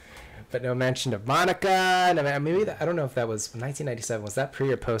room. But no mention of Monica. Maybe I don't know if that was 1997. Was that pre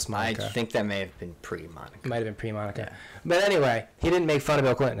or post Monica? I think that may have been pre-Monica. It might have been pre-Monica. Yeah. But anyway, he didn't make fun of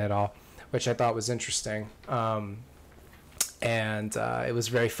Bill Clinton at all, which I thought was interesting. And it was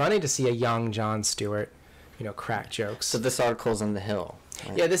very funny to see a young Jon Stewart, crack jokes. So this article's on The Hill.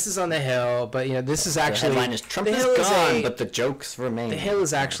 Right? Yeah, this is on The Hill, but this is actually... The headline is Trump is gone, but the jokes remain. The Hill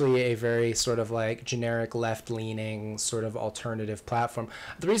is actually a very sort of generic left-leaning sort of alternative platform.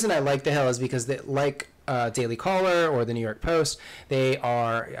 The reason I like The Hill is because Daily Caller or the New York Post, they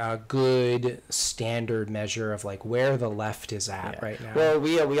are a good standard measure of where the left is at right now. Well,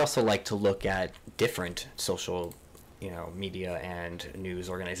 we also like to look at different social media and news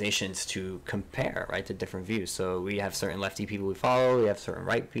organizations to compare, right, to different views. So we have certain lefty people we follow, we have certain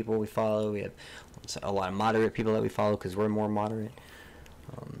right people we follow, we have a lot of moderate people that we follow because we're more moderate.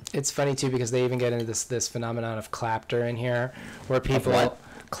 It's funny too because they even get into this phenomenon of clapter in here, where people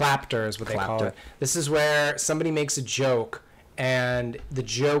clapter is what they call it. This is where somebody makes a joke and the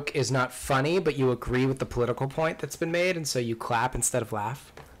joke is not funny, but you agree with the political point that's been made, and so you clap instead of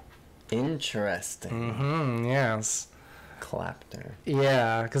laugh. Interesting. Yes. Clapter.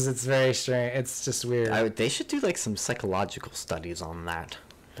 Yeah, because it's very strange. It's just weird. They should do some psychological studies on that.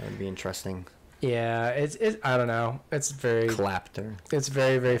 That would be interesting. Yeah, I don't know. It's very... Clapter. It's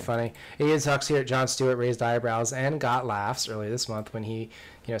very, very funny. He talks here, Jon Stewart raised eyebrows and got laughs earlier this month when he,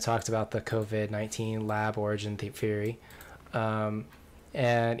 talked about the COVID-19 lab origin theory.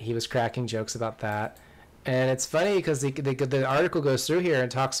 And he was cracking jokes about that. And it's funny because the article goes through here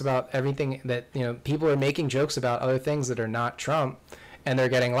and talks about everything that, people are making jokes about other things that are not Trump, and they're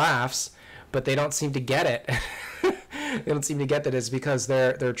getting laughs, but they don't seem to get it. They don't seem to get that it's because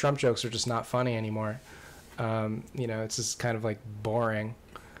their Trump jokes are just not funny anymore. It's just kind of boring.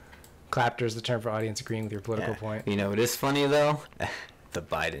 Clapter is the term for audience agreeing with your political point. You know what is funny, though? The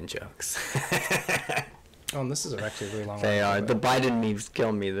Biden jokes. Oh, and this is actually a really long They one. are. The Biden memes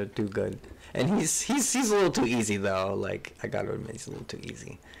kill me. They're too good. And he's a little too easy, though. Like, I gotta admit, he's a little too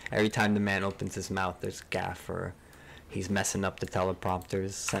easy. Every time the man opens his mouth, there's gaff or he's messing up the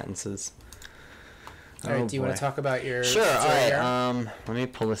teleprompter's sentences. All right, do you want boy. to talk about your... Sure, all right. here? Let me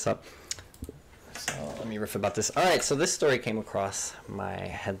pull this up. So let me riff about this. All right, so this story came across my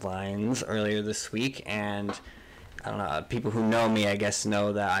headlines earlier this week, and I don't know, people who know me, I guess,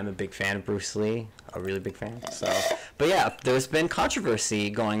 know that I'm a big fan of Bruce Lee, a really big fan. So, but yeah, there's been controversy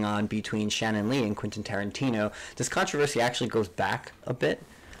going on between Shannon Lee and Quentin Tarantino. This controversy actually goes back a bit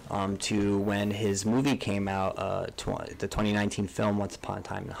to when his movie came out, the 2019 film Once Upon a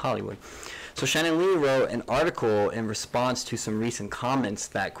Time in Hollywood. So Shannon Lee wrote an article in response to some recent comments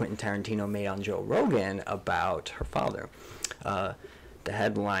that Quentin Tarantino made on Joe Rogan about her father. The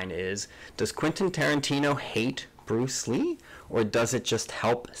headline is, "Does Quentin Tarantino hate Bruce Lee, or does it just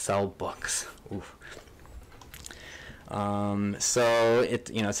help sell books?" Oof. So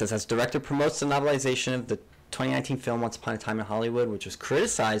it says, as director promotes the novelization of the 2019 film Once Upon a Time in Hollywood, which was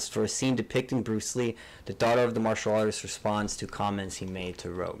criticized for a scene depicting Bruce Lee, the daughter of the martial artist responds to comments he made to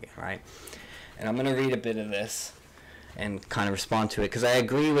Rogan, right? And I'm going to read a bit of this and kind of respond to it, because I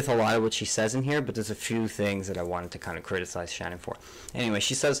agree with a lot of what she says in here, but there's a few things that I wanted to kind of criticize Shannon for. Anyway,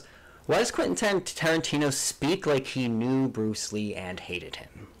 she says, "Why does Quentin Tarantino speak like he knew Bruce Lee and hated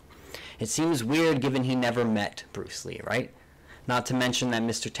him? It seems weird given he never met Bruce Lee, right? Not to mention that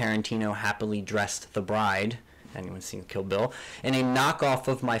Mr. Tarantino happily dressed the bride," anyone seen Kill Bill, "in a knockoff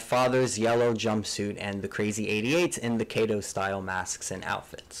of my father's yellow jumpsuit and the Crazy 88s in the Kato-style masks and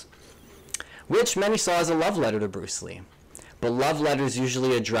outfits, which many saw as a love letter to Bruce Lee. But love letters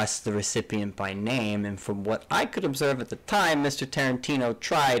usually address the recipient by name, and from what I could observe at the time, Mr. Tarantino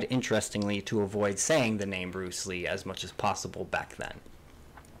tried, interestingly, to avoid saying the name Bruce Lee as much as possible back then.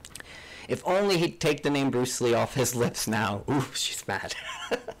 If only he'd take the name Bruce Lee off his lips now." Ooh, she's mad.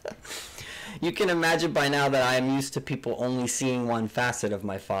 "You can imagine by now that I am used to people only seeing one facet of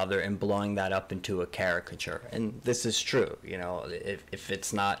my father and blowing that up into a caricature." And this is true, if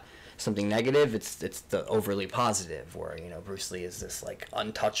it's not something negative, it's the overly positive, where Bruce Lee is this like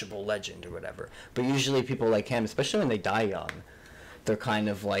untouchable legend or whatever. But usually people like him, especially when they die young, they're kind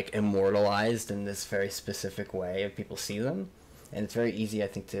of like immortalized in this very specific way if people see them, and it's very easy, I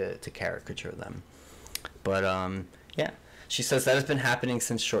think, to caricature them. But yeah, she says that has been happening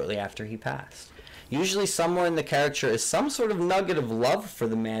since shortly after he passed. Usually somewhere in the caricature is some sort of nugget of love for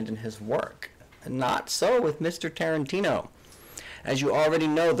the man and his work. Not so with Mr. Tarantino. As you already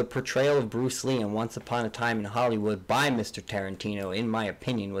know, the portrayal of Bruce Lee in Once Upon a Time in Hollywood by Mr. Tarantino, in my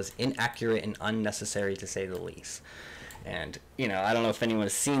opinion, was inaccurate and unnecessary, to say the least. And, I don't know if anyone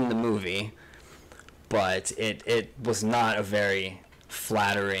has seen the movie, but it was not a very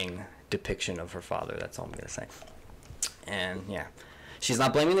flattering depiction of her father. That's all I'm going to say. And, yeah. She's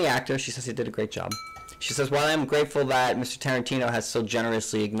not blaming the actor. She says he did a great job. She says, "While I'm grateful that Mr. Tarantino has so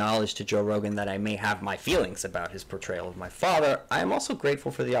generously acknowledged to Joe Rogan that I may have my feelings about his portrayal of my father, I am also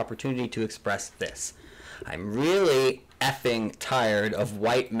grateful for the opportunity to express this. I'm really effing tired of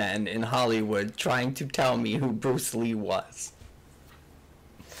white men in Hollywood trying to tell me who Bruce Lee was."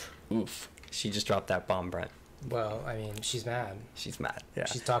 Oof. She just dropped that bomb, Brent. Well, I mean, she's mad. She's mad, yeah.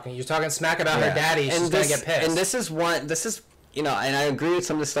 You're talking smack about her daddy. She's going to get pissed. And this is and I agree with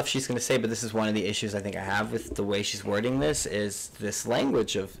some of the stuff she's going to say, but this is one of the issues I think I have with the way she's wording this, is this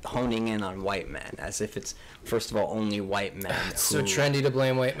language of honing in on white men, as if it's, first of all, only white men. It's so trendy to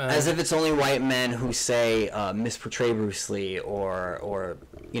blame white men. As if it's only white men who say, misportray Bruce Lee, or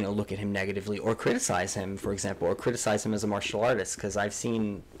look at him negatively, or criticize him, for example, or criticize him as a martial artist, because I've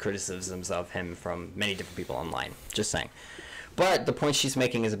seen criticisms of him from many different people online, just saying. But the point she's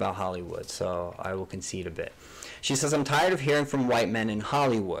making is about Hollywood, so I will concede a bit. She says, "I'm tired of hearing from white men in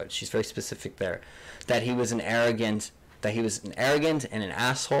Hollywood," she's very specific there, that he was an arrogant and an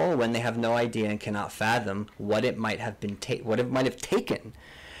asshole when they have no idea and cannot fathom what it might have taken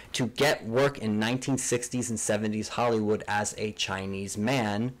to get work in 1960s and 70s Hollywood as a Chinese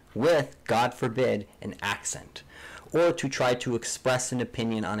man with, God forbid, an accent, or to try to express an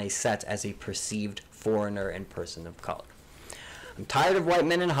opinion on a set as a perceived foreigner and person of color. I'm tired of white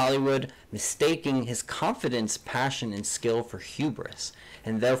men in Hollywood mistaking his confidence, passion, and skill for hubris,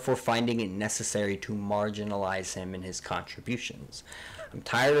 and therefore finding it necessary to marginalize him in his contributions. I'm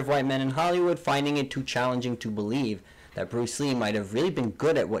tired of white men in Hollywood finding it too challenging to believe that Bruce Lee might have really been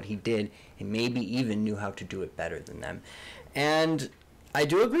good at what he did and maybe even knew how to do it better than them. And I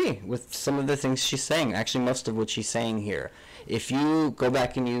do agree with some of the things she's saying, actually most of what she's saying here. If you go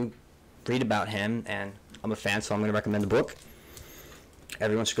back and you read about him, and I'm a fan, so I'm going to recommend the book.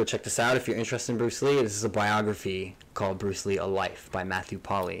 Everyone should go check this out if you're interested in Bruce Lee. This is a biography called Bruce Lee: A Life by Matthew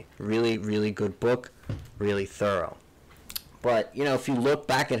Polly. Really, really good book, really thorough. But, you know, if you look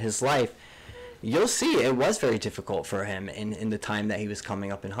back at his life, you'll see it was very difficult for him in the time that he was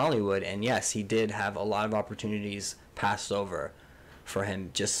coming up in Hollywood. And yes, he did have a lot of opportunities passed over for him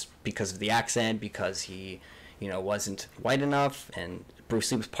just because of the accent, because he, you know, wasn't white enough. And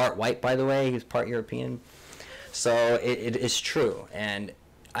Bruce Lee was part white, by the way. He was part European. So it is true. And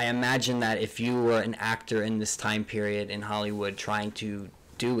I imagine that if you were an actor in this time period in Hollywood trying to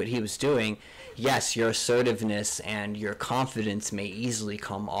do what he was doing, yes, your assertiveness and your confidence may easily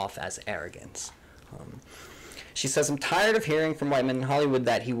come off as arrogance. She says, I'm tired of hearing from white men in Hollywood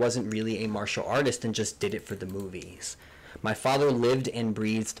that he wasn't really a martial artist and just did it for the movies. My father lived and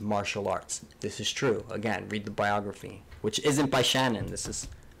breathed martial arts. This is true. Again, read the biography, which isn't by Shannon. This is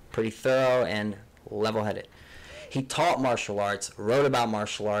pretty thorough and level-headed. He taught martial arts, wrote about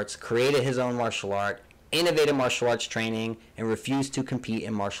martial arts, created his own martial art, innovated martial arts training, and refused to compete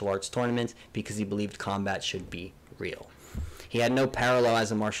in martial arts tournaments because he believed combat should be real. He had no parallel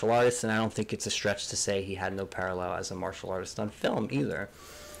as a martial artist, and I don't think it's a stretch to say he had no parallel as a martial artist on film either.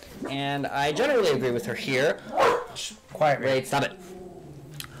 And I generally agree with her here. Quiet. Wait, stop it.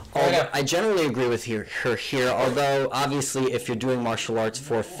 I generally agree with her here, although obviously if you're doing martial arts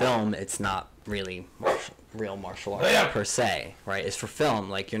for film, it's not really real martial arts per se, right? It's for film.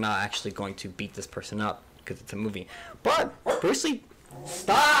 Like, you're not actually going to beat this person up because it's a movie. But Bruce Lee,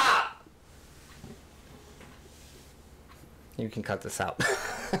 stop! You can cut this out.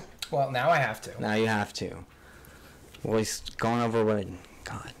 Well, now I have to. Now you have to. Well, he's going over what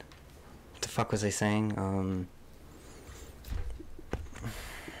God. What the fuck was I saying?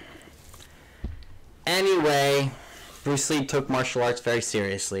 Anyway, Bruce Lee took martial arts very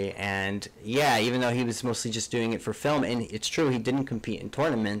seriously, and yeah, even though he was mostly just doing it for film, and it's true, he didn't compete in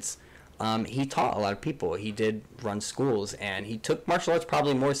tournaments, he taught a lot of people. He did run schools, and he took martial arts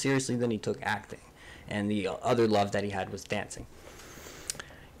probably more seriously than he took acting, and the other love that he had was dancing.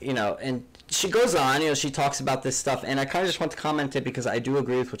 You know, and she goes on, you know, she talks about this stuff, and I kind of just want to comment it because I do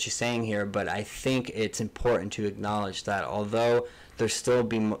agree with what she's saying here, but I think it's important to acknowledge that although there still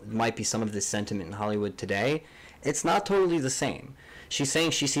might be some of this sentiment in Hollywood today, it's not totally the same. She's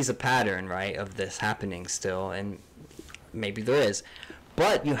saying she sees a pattern, right, of this happening still, and maybe there is.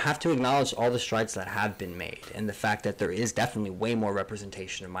 But you have to acknowledge all the strides that have been made, and the fact that there is definitely way more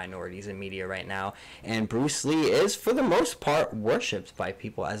representation of minorities in media right now. And Bruce Lee is, for the most part, worshipped by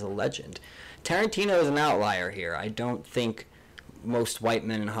people as a legend. Tarantino is an outlier here. I don't think most white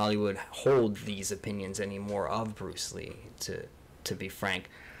men in Hollywood hold these opinions anymore of Bruce Lee, to be frank.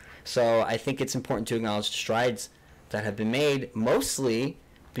 So I think it's important to acknowledge the strides that have been made, mostly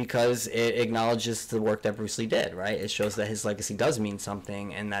because it acknowledges the work that Bruce Lee did, right? It shows that his legacy does mean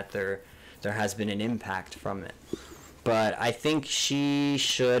something and that there has been an impact from it. But I think she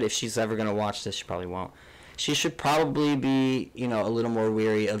should, if she's ever going to watch this, she probably won't, she should probably be, you know, a little more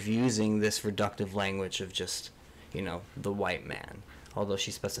weary of using this reductive language of just, you know, the white man, although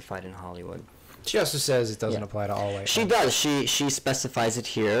she specified in Hollywood. She also says it doesn't apply to all white She men. does. She specifies it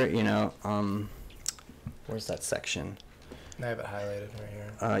here, you know. Where's that section? I have it highlighted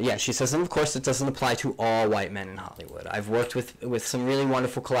right here. Yeah, she says, and of course it doesn't apply to all white men in Hollywood. I've worked with some really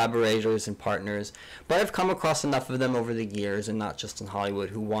wonderful collaborators and partners, but I've come across enough of them over the years, and not just in Hollywood,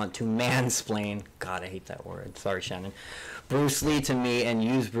 who want to mansplain, God, I hate that word, sorry Shannon, Bruce Lee to me and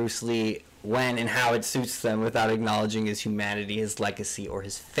use Bruce Lee when and how it suits them without acknowledging his humanity, his legacy, or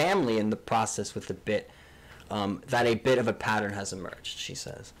his family in the process with a bit of a pattern has emerged, she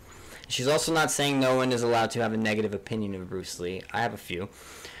says. She's also not saying no one is allowed to have a negative opinion of Bruce Lee. I have a few.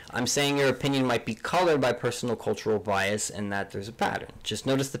 I'm saying your opinion might be colored by personal cultural bias and that there's a pattern. Just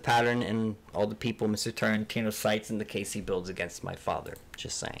notice the pattern in all the people Mr. Tarantino cites in the case he builds against my father.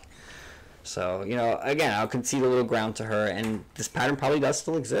 Just saying. So, you know, again, I'll concede a little ground to her, and this pattern probably does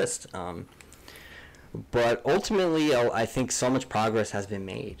still exist. But ultimately, I think so much progress has been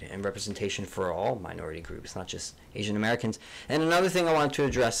made in representation for all minority groups, not just Asian Americans. And another thing I wanted to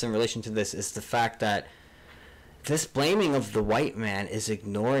address in relation to this is the fact that this blaming of the white man is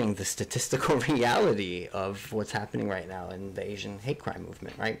ignoring the statistical reality of what's happening right now in the Asian hate crime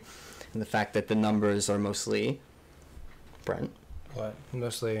movement, right? And the fact that the numbers are mostly... Brent? What?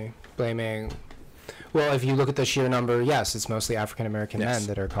 Mostly blaming... Well, if you look at the sheer number, yes, it's mostly African-American men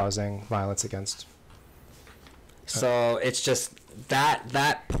that are causing violence against... So it's just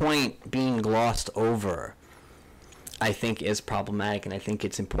that point being glossed over. I think is problematic, and I think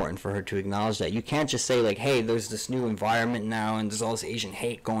it's important for her to acknowledge that. You can't just say, like, hey, there's this new environment now, and there's all this Asian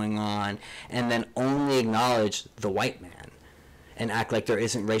hate going on, and then only acknowledge the white man, and act like there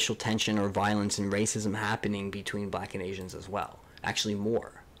isn't racial tension or violence and racism happening between black and Asians as well. Actually,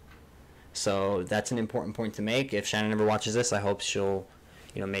 more. So that's an important point to make. If Shannon ever watches this, I hope she'll,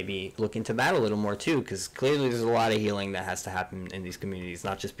 maybe look into that a little more, too, because clearly there's a lot of healing that has to happen in these communities,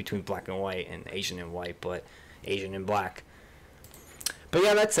 not just between black and white and Asian and white, but Asian and black. But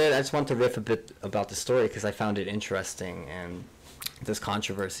yeah, that's it. I just want to riff a bit about the story because I found it interesting, and this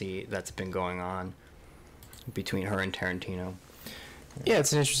controversy that's been going on between her and Tarantino. Yeah,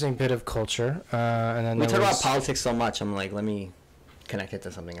 it's an interesting bit of culture. And then we talk about politics so much, I'm like, let me connect it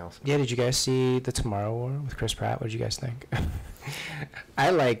to something else. Yeah, did you guys see The Tomorrow War with Chris Pratt? What did you guys think?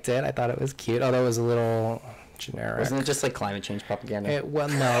 I liked it. I thought it was cute, although it was a little generic. Wasn't it just like climate change propaganda? Well,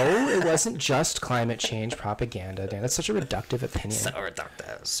 no, it wasn't just climate change propaganda, Dan. That's such a reductive opinion.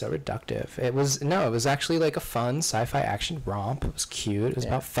 So reductive. It was actually like a fun sci-fi action romp. It was cute. It was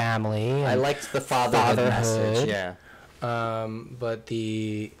about family. I liked the fatherhood message, yeah. But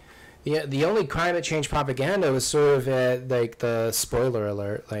the only climate change propaganda was sort of at, like, the spoiler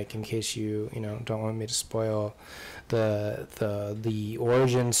alert, like, in case you don't want me to spoil the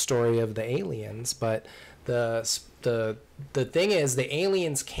origin story of the aliens, but the thing is, the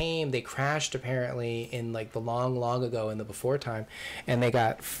aliens came, they crashed apparently in, like, the long ago in the before time, and they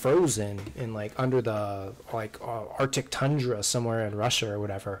got frozen in, like, under the, like, Arctic tundra somewhere in Russia or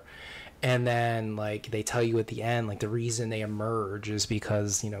whatever. And then, like, they tell you at the end, like, the reason they emerge is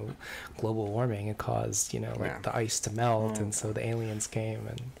because, global warming had caused, the ice to melt, and so the aliens came.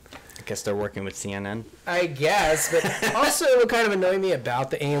 And I guess they're working with CNN. I guess, but also what kind of annoyed me about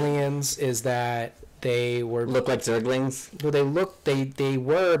the aliens is that they look like Zerglings. Well, they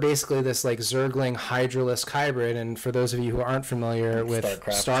were basically this, like, Zergling Hydralisk hybrid, and for those of you who aren't familiar with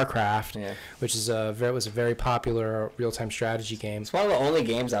StarCraft, which is was a very popular real-time strategy game. It's one of the only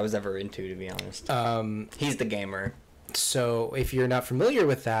games I was ever into, to be honest. He's the gamer. So if you're not familiar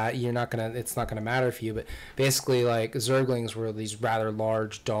with that, it's not gonna matter for you. But basically, like, Zerglings were these rather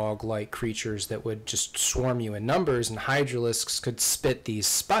large dog-like creatures that would just swarm you in numbers, and Hydralisks could spit these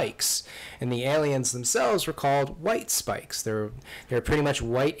spikes. And the aliens themselves were called white spikes. They're pretty much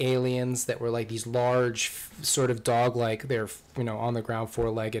white aliens that were like these large, sort of dog-like. They're on the ground,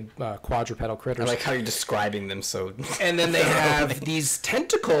 four-legged quadrupedal critters. I like how you're describing them so. And then they have these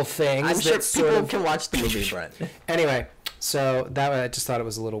tentacle things. I'm sure people can watch the movie, Brett. Anyway, so that I just thought it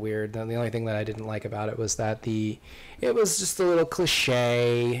was a little weird. The only thing that I didn't like about it was that it was just a little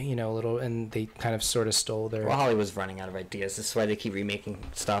cliche, and they kind of sort of stole their. Well, Hollywood's running out of ideas. This is why they keep remaking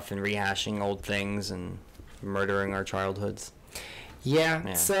stuff and rehashing old things and murdering our childhoods.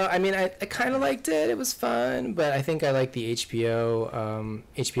 Yeah. So I mean, I kind of liked it. It was fun, but I think I like the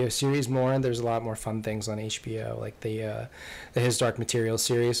HBO series more. There's a lot more fun things on HBO, like the His Dark Materials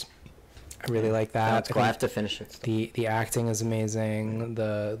series. I really like that. That's cool. I have to finish it. The acting is amazing.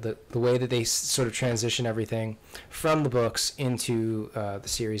 The way that they sort of transition everything from the books into the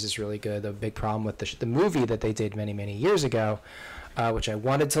series is really good. The big problem with the movie that they did many years ago, which I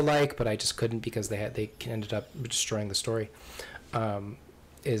wanted to like, but I just couldn't because they ended up destroying the story.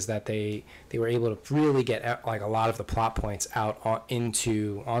 Is that they were able to really get, like, a lot of the plot points out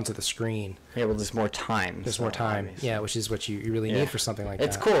onto the screen. Yeah, well, there's more time. There's more time, obviously. Yeah, which is what you really need for something like that.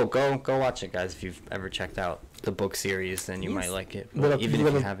 It's cool. Go watch it, guys. If you've ever checked out the book series, then you might like it. Even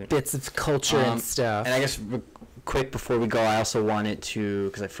if you haven't. Bits of culture and stuff. And I guess quick before we go, I also wanted to,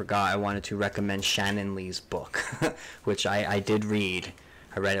 because I forgot, I wanted to recommend Shannon Lee's book, which I did read.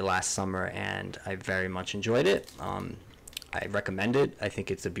 I read it last summer, and I very much enjoyed it. I recommend it. I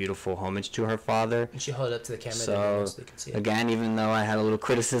think it's a beautiful homage to her father. You should hold it up to the camera, so, Daniel, so they can see it. Again, even though I had a little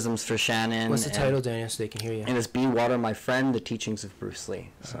criticisms for Shannon. What's the title, Daniel, so they can hear you? And it's Be Water, My Friend, The Teachings of Bruce Lee.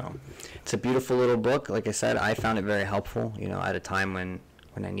 So it's a beautiful little book. Like I said, I found it very helpful, at a time when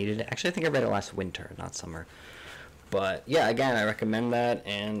I needed it. Actually, I think I read it last winter, not summer. But, yeah, again, I recommend that,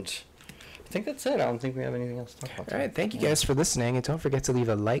 and I think that's it. I don't think we have anything else to talk about. All right, thank you guys for listening, and don't forget to leave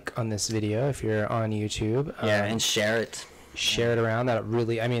a like on this video if you're on YouTube. Yeah, and share it. Share it around. That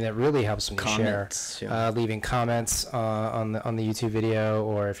really helps when you comments, share. Leaving comments on the YouTube video,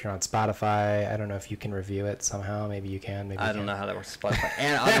 or if you're on Spotify, I don't know if you can review it somehow. Maybe you can. Maybe I don't know how that works. Spotify,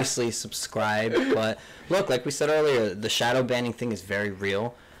 and obviously subscribe. But look, like we said earlier, the shadow banning thing is very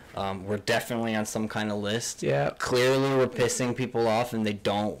real. We're definitely on some kind of list. Yeah. Clearly, we're pissing people off, and they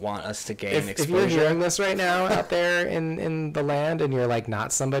don't want us to gain exposure. If you're hearing this right now out there in the land, and you're like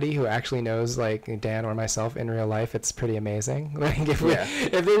not somebody who actually knows like Dan or myself in real life, it's pretty amazing. Like if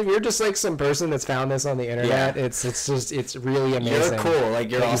you're just like some person that's found this on the internet, it's really amazing. You're cool.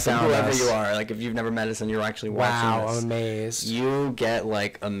 Like you're awesome, whoever us. you are. Like if you've never met us and you're actually watching wow, this, I'm amazed. You get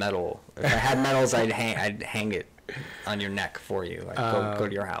like a medal. If I had medals, I'd hang it on your neck for you. Like go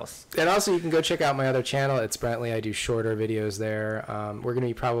to your house. And also you can go check out my other channel. It's Brentley. I do shorter videos there. We're going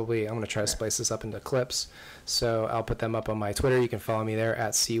to be I'm going to try to splice this up into clips. So I'll put them up on my Twitter. You can follow me there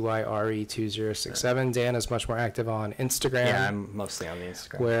at CYRE2067. Dan is much more active on Instagram. Yeah, I'm mostly on the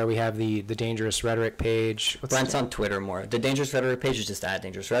Instagram. Where we have the Dangerous Rhetoric page. Brent's on Twitter more. The Dangerous Rhetoric page is just at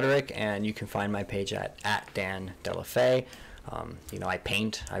Dangerous Rhetoric, and you can find my page at Dan Delafay. I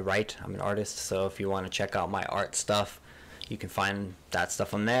paint, I write, I'm an artist, so if you want to check out my art stuff, you can find that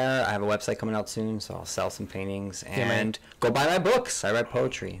stuff on there. I have a website coming out soon, so I'll sell some paintings, and go buy my books. I write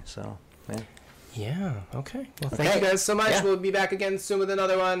poetry, so, yeah, okay. Well, thank you guys so much. Yeah. We'll be back again soon with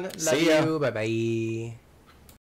another one. Love you. Bye-bye.